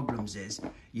the problems is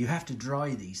you have to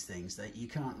dry these things. That you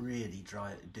can't really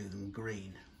do them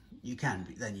green. You can,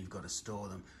 but then you've got to store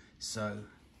them. So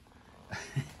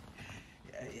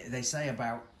they say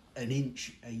about 1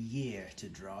 inch a year to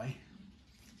dry,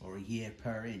 or a year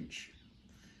per inch.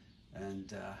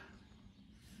 And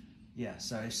yeah,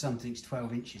 so if something's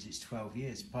 12 inches, it's 12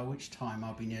 years, by which time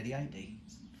I'll be nearly 80.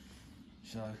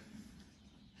 So,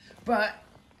 but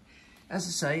as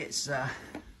I say,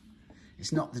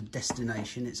 it's not the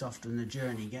destination, it's often the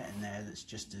journey getting there that's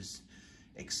just as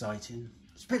exciting.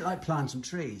 It's a bit like planting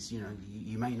trees, you know,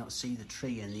 you may not see the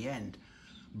tree in the end,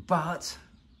 but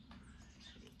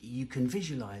you can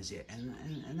visualize it, and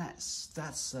that's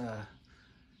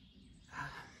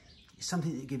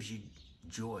something that gives you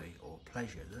joy or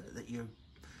pleasure, that you're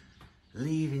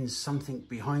leaving something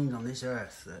behind on this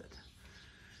earth that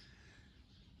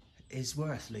is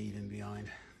worth leaving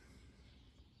behind.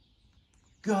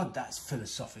 God, that's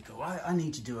philosophical. I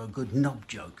need to do a good knob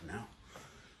joke now.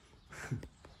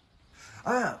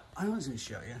 I was going to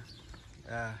show you.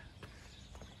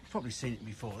 You've probably seen it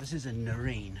before. This is a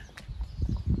nerine.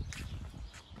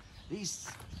 These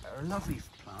are lovely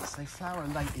plants. They flower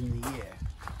late in the year,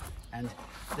 and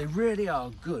they really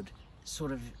are good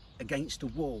sort of against a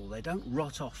wall. They don't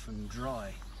rot off and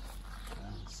dry.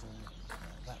 So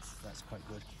that's quite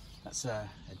good. That's a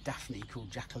Daphne called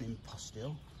Jacqueline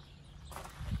Postil.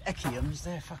 Echiums,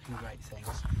 they're fucking great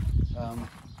things.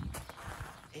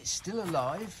 It's still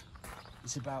alive.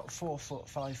 It's about 4 foot,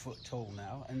 5 foot tall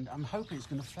now, and I'm hoping it's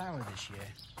going to flower this year.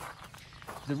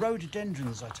 The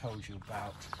rhododendrons I told you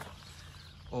about,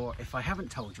 or if I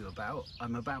haven't told you about,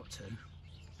 I'm about to.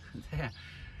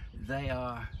 They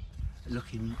are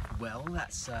looking well.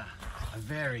 That's a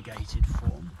variegated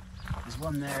form. There's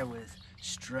one there with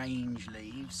strange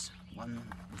leaves, one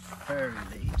with furry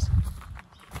leaves.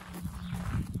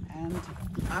 And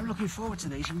I'm looking forward to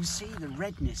these. You can see the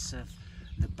redness of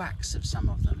the backs of some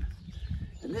of them.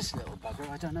 And this little bugger,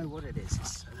 I don't know what it is.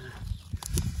 It's,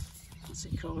 what's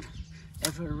it called?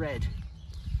 Ever Red.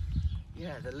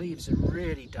 Yeah, the leaves are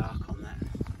really dark on that.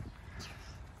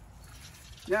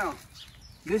 Now,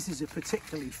 this is a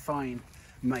particularly fine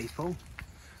maple.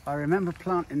 I remember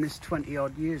planting this 20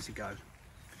 odd years ago.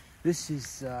 This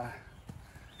is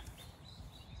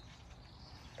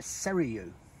Cereus,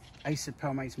 Acer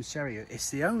palmatum cereus. It's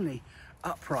the only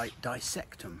upright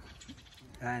dissectum,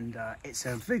 and it's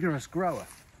a vigorous grower.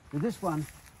 With this one,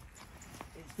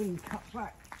 it's been cut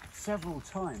back several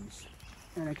times,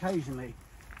 and occasionally,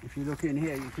 if you look in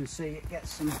here, you can see it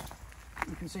gets some.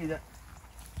 You can see that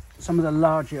some of the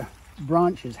larger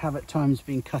branches have at times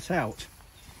been cut out.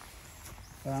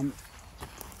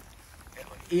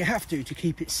 You have to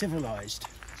keep it civilized,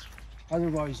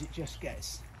 otherwise it just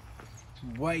gets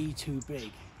way too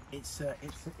big. It's a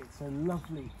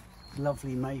lovely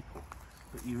maple,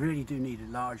 but you really do need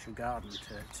a larger garden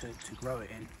to grow it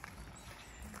in.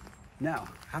 Now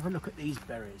have a look at these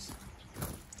berries.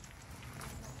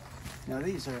 Now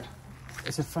it's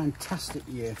a fantastic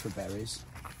year for berries.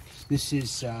 This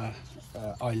is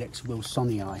Ilex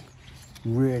wilsonii,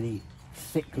 really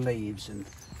thick leaves and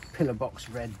pillar box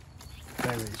red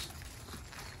berries.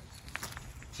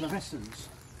 Flavescens,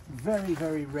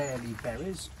 very rarely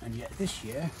berries, and yet this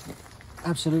year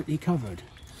absolutely covered.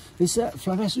 This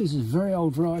Flavescens is a very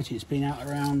old variety. It's been out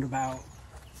around about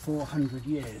 400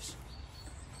 years.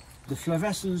 The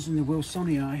Flavescens and the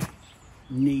wilsonii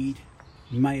need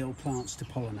male plants to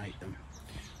pollinate them.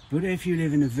 But if you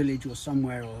live in a village or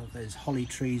somewhere, or there's holly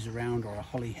trees around, or a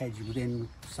holly hedge within,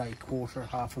 say,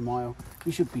 half a mile,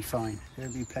 you should be fine.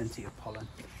 There'll be plenty of pollen.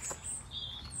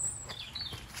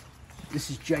 This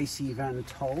is J.C. Van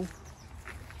Tol,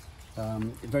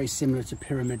 very similar to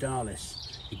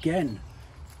Pyramidalis. Again,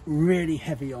 really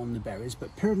heavy on the berries,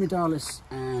 but Pyramidalis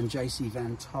and J.C.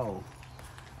 Van Tol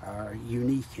are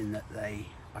unique in that they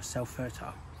are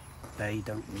self-fertile. They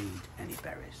don't need any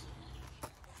berries.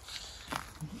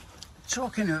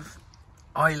 Talking of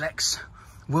Ilex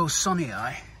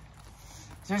wilsonii,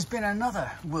 there's been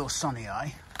another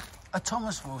wilsonii, a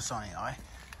Thomas wilsonii,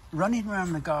 running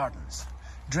around the gardens,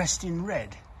 dressed in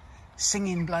red,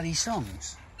 singing bloody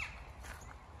songs.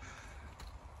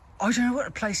 I don't know what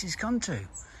the place has come to.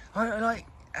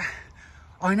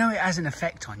 I know it has an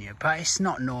effect on you, but it's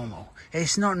not normal.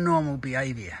 It's not normal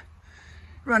behaviour.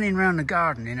 Running around the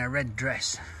garden in a red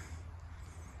dress.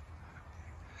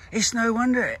 It's no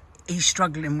wonder he's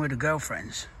struggling with the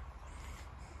girlfriends.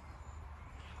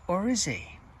 Or is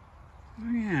he?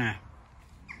 Yeah.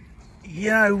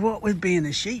 You know, what with being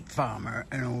a sheep farmer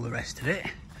and all the rest of it,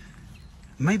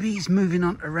 maybe he's moving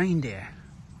on to reindeer.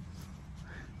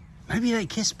 Maybe they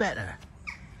kiss better.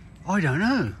 I don't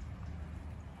know.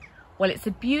 Well, it's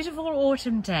a beautiful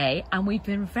autumn day, and we've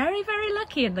been very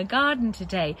lucky in the garden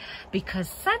today because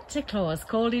Santa Claus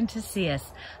called in to see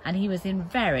us, and he was in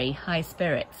very high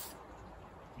spirits.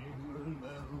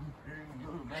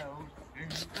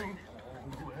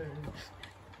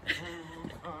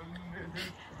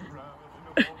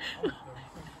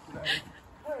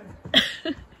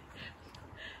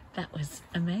 That was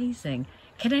amazing.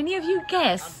 Can any of you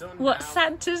guess what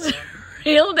Santa's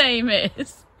real name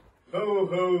is? Ho,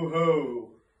 ho, ho.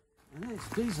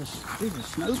 These are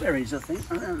snowberries, I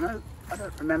think. I don't know. I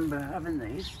don't remember having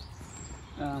these.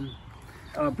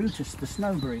 Arbutus, the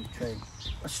snowberry tree.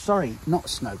 Sorry, not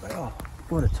snowberry. Oh,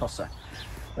 what a tosser.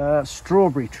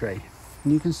 Strawberry tree.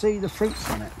 And you can see the fruits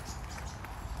on it.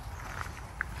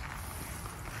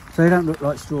 They don't look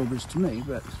like strawberries to me,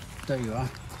 but there you are.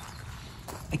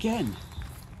 Again,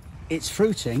 it's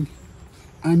fruiting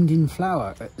and in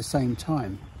flower at the same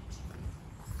time.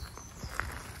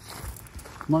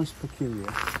 Most peculiar.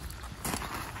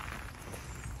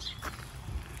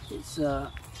 It's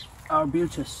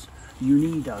Arbutus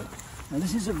unido. Now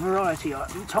this is a variety,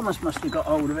 Thomas must have got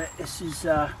hold of it. This is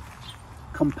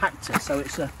compactor, so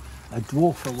it's a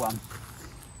dwarfer one.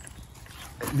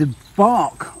 The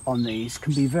bark on these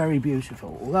can be very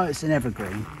beautiful. Although it's an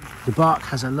evergreen, the bark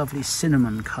has a lovely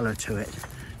cinnamon colour to it.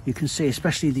 You can see,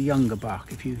 especially the younger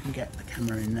bark, if you can get the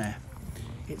camera in there.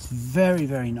 It's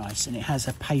very nice, and it has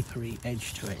a papery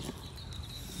edge to it.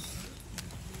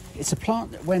 It's a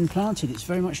plant that, when planted, it's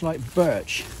very much like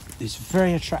birch. It's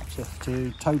very attractive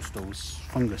to toadstools,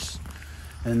 fungus,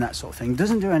 and that sort of thing. It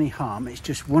doesn't do any harm. It's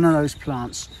just one of those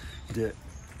plants that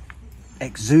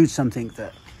exudes something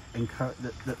that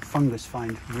fungus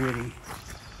find really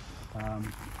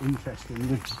interesting.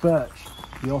 With birch,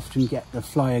 you often get the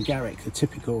fly agaric, the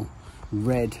typical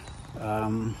red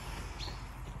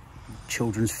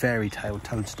children's fairy tale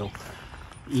toadstool.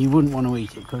 You wouldn't want to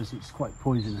eat it because it's quite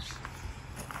poisonous.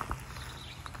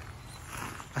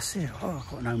 I see it. Oh,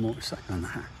 I've got no more to say on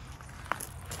that.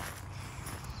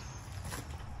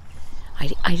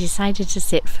 I decided to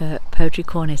sit for Poetry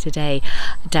Corner today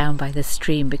down by the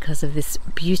stream because of this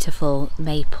beautiful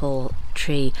maple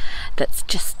tree that's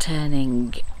just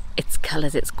turning its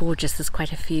colours. It's gorgeous. There's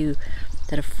quite a few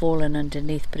that have fallen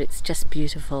underneath, but it's just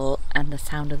beautiful, and the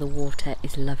sound of the water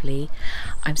is lovely.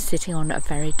 I'm sitting on a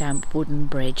very damp wooden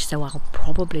bridge, so I'll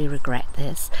probably regret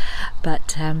this,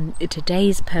 but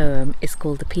today's poem is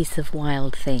called The Piece of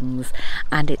Wild Things,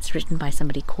 and it's written by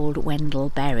somebody called Wendell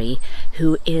Berry,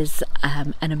 who is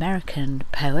an American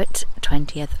poet,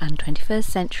 20th and 21st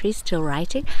century, still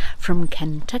writing, from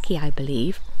Kentucky, I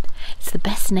believe. It's the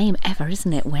best name ever,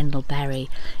 isn't it, Wendell Berry?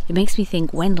 It makes me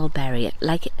think Wendell Berry,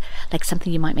 like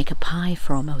something you might make a pie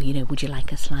from. Oh, you know, would you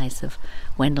like a slice of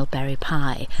Wendell Berry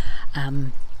pie?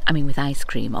 I mean, with ice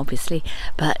cream, obviously.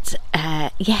 But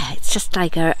yeah, it's just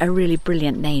like a really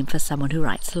brilliant name for someone who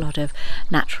writes a lot of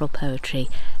natural poetry.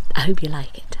 I hope you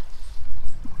like it.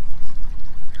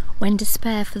 When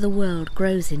despair for the world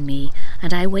grows in me,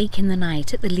 and I wake in the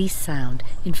night at the least sound,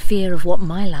 in fear of what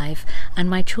my life and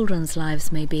my children's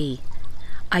lives may be,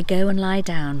 I go and lie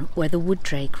down where the wood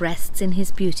drake rests in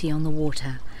his beauty on the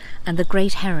water, and the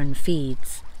great heron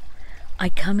feeds. I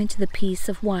come into the peace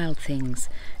of wild things,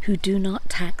 who do not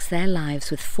tax their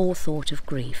lives with forethought of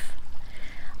grief.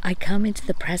 I come into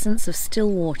the presence of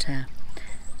still water,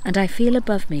 and I feel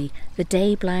above me the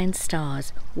day-blind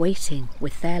stars waiting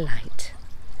with their light.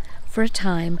 For a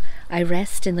time I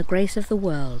rest in the grace of the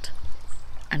world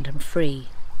and am free.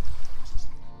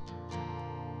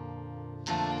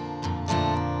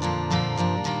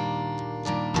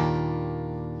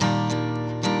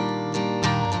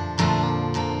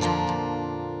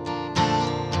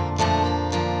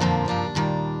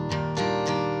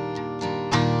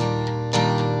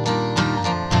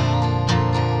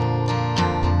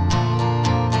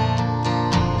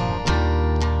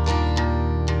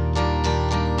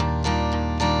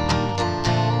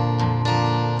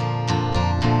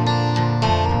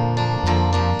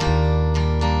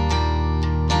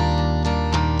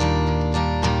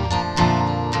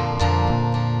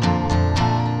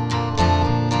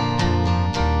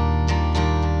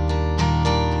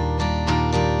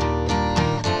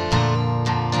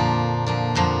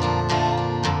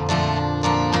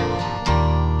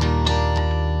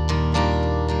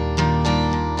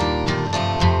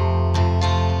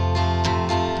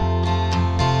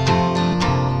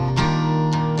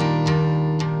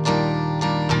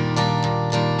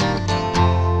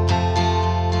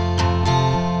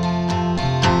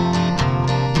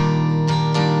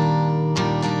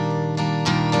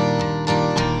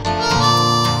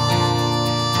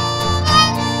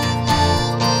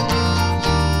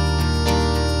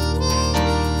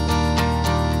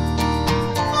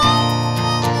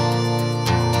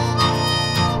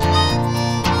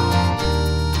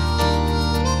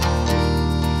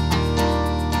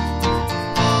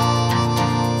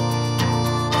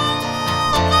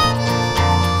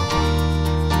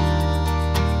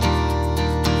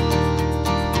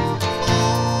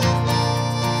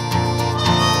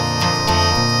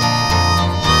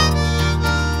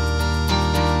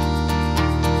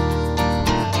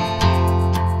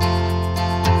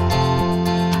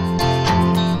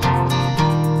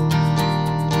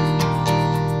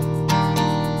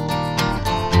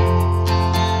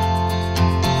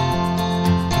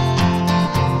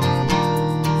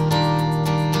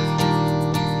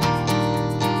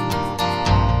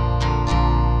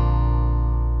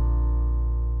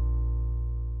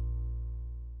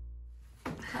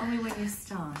 Tell me when you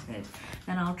started,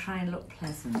 then I'll try and look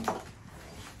pleasant.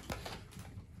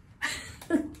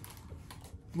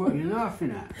 What are you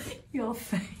laughing at? Your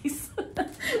face.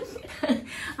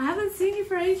 I haven't seen you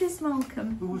for ages,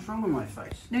 Malcolm. Well, what's wrong with my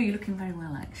face? No, you're looking very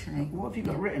well, actually. What have you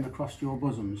got written across your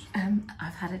bosoms?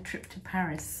 I've had a trip to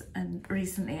Paris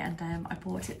recently, and I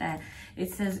bought it there.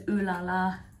 It says "Ooh la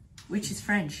la," which is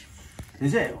French.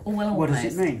 Is it? Well, what does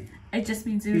it mean? It just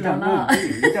means ooh You la don't la. know, do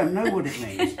you? You don't know what it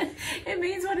means. It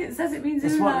means what it says. It means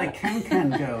It's ooh what la. the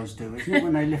can-can girls do, isn't it,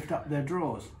 when they lift up their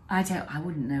drawers? I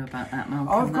wouldn't know about that, Malcolm.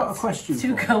 I've got a That's question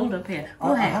too for you. cold up here. Go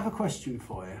I ahead. have a question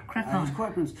for you. Crack It's on.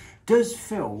 quite brilliant. Does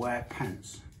Phil wear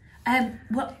pants?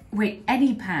 Well, wait,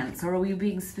 any pants, or are we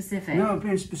being specific? No, I'm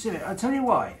being specific. I'll tell you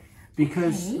why.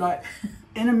 Because, Okay. like,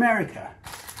 in America,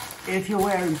 if you're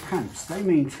wearing pants, they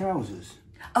mean trousers.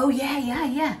 Oh,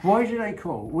 yeah. Why do they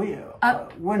call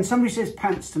when somebody says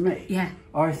pants to me? Yeah.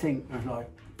 I think of like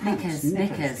pants,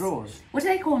 Knickers. drawers. What do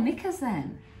they call knickers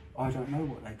then? I don't know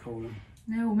what they call them.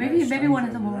 No, They're maybe strange one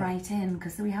of them over will there. write in,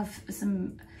 because we have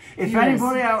some If viewers.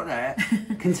 anybody out there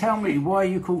can tell me why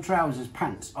you call trousers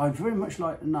pants, I'd very much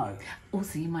like to know.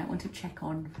 Also, you might want to check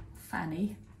on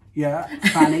Fanny. Yeah,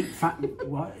 Fanny.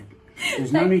 What?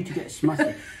 There's no need to get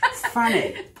smutty.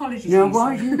 Fanny. Apologies. Now, Lisa.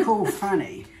 why do you call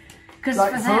Fanny Because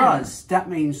like for us, that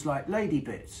means like lady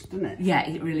bits, doesn't it? Yeah,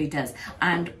 it really does.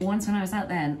 And once when I was out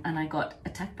there and I got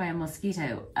attacked by a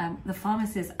mosquito, the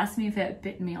pharmacist asked me if it had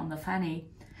bitten me on the fanny.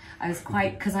 I was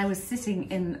quite, because I was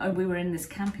sitting in, we were in this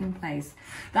camping place.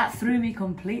 That threw me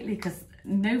completely, because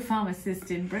no pharmacist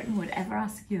in Britain would ever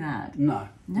ask you that. No.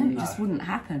 No, it just wouldn't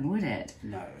happen, would it?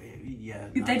 No, yeah.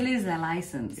 No. They'd lose their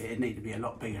licence. It'd need to be a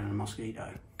lot bigger than a mosquito.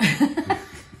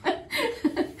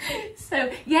 So,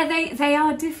 yeah, they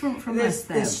are different from us,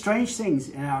 though. There's strange things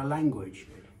in our language.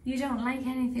 You don't like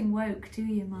anything woke, do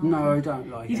you, Mark? No, I don't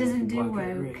like it. He doesn't do woke. woke.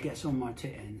 It really gets on my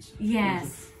tit ends.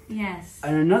 Yes, yes.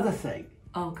 And another thing.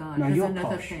 Oh, God, No, there's you're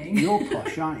another posh. thing. You're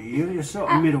posh, aren't you? You're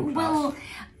sort of middle class.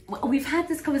 Well, we've had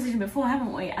this conversation before,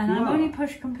 haven't we? And I'm only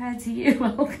posh compared to you,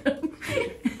 Malcolm.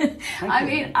 I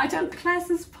mean, I don't class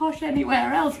as posh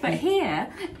anywhere else, but here...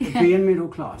 Being middle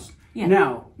class. Yeah.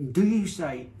 Now, do you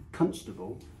say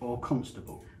constable or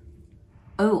constable?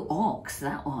 Oh, ox,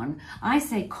 that one. I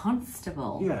say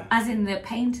constable. Yeah. As in the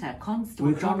painter,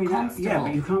 constable, John Constable. Yeah,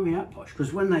 but you can't be that posh,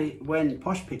 because when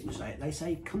posh people say it, they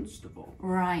say constable.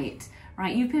 Right.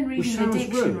 You've been reading the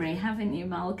dictionary, haven't you,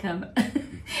 Malcolm?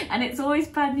 And it's always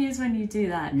bad news when you do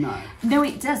that. No,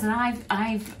 it does. And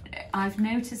I've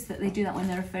noticed that they do that when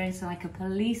they're referring to like a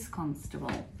police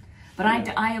constable. But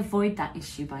yeah. I avoid that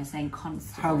issue by saying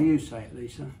constable. How do you say it,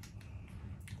 Lisa?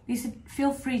 Lisa,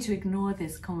 feel free to ignore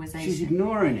this conversation. She's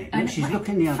ignoring it. And she's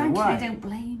looking the other way. Frankly, I don't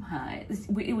blame her.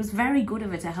 It was very good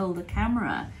of her to hold the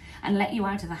camera and let you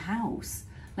out of the house,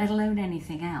 let alone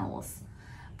anything else.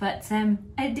 But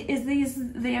is these the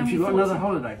only... Have you got another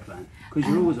holiday plan? Because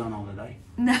you're always on holiday.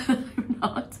 No, I'm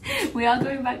not. We are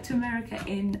going back to America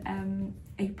in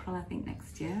April, I think,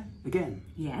 next year. Again?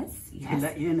 Yes. They'll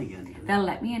let you in again? They'll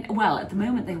let me in. Well, at the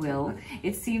moment they will.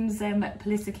 It seems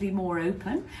politically more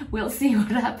open. We'll see what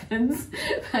happens.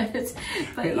 But Bit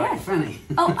yes. like Fanny.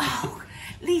 Oh,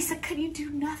 Lisa, can you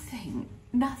do nothing?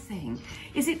 Nothing.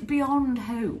 Is it beyond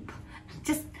hope?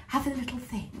 Just have a little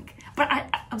think. But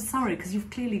I'm sorry, because you've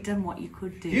clearly done what you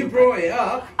could do. You brought it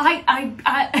up.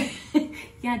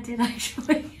 Yeah, I did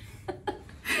actually.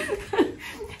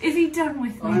 Is he done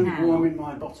with me now? I'm warming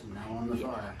my bottom now on the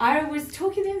fire. I was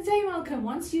talking the other day, Malcolm,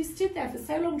 once you stood there for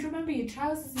so long, do you remember your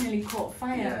trousers nearly caught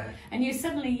fire? Yeah. And you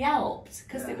suddenly yelped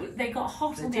because they got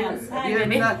hot on the outside.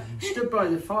 Have you ever stood by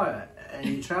the fire and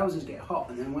your trousers get hot,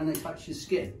 and then when they touch your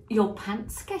skin? Your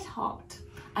pants get hot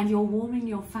and you're warming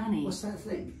your fanny. What's that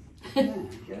thing?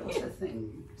 Yeah, what's that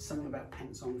thing? Something about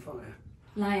pants on fire.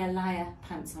 Liar, liar,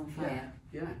 pants on fire.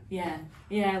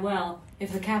 Yeah. Well,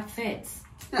 if the cap fits.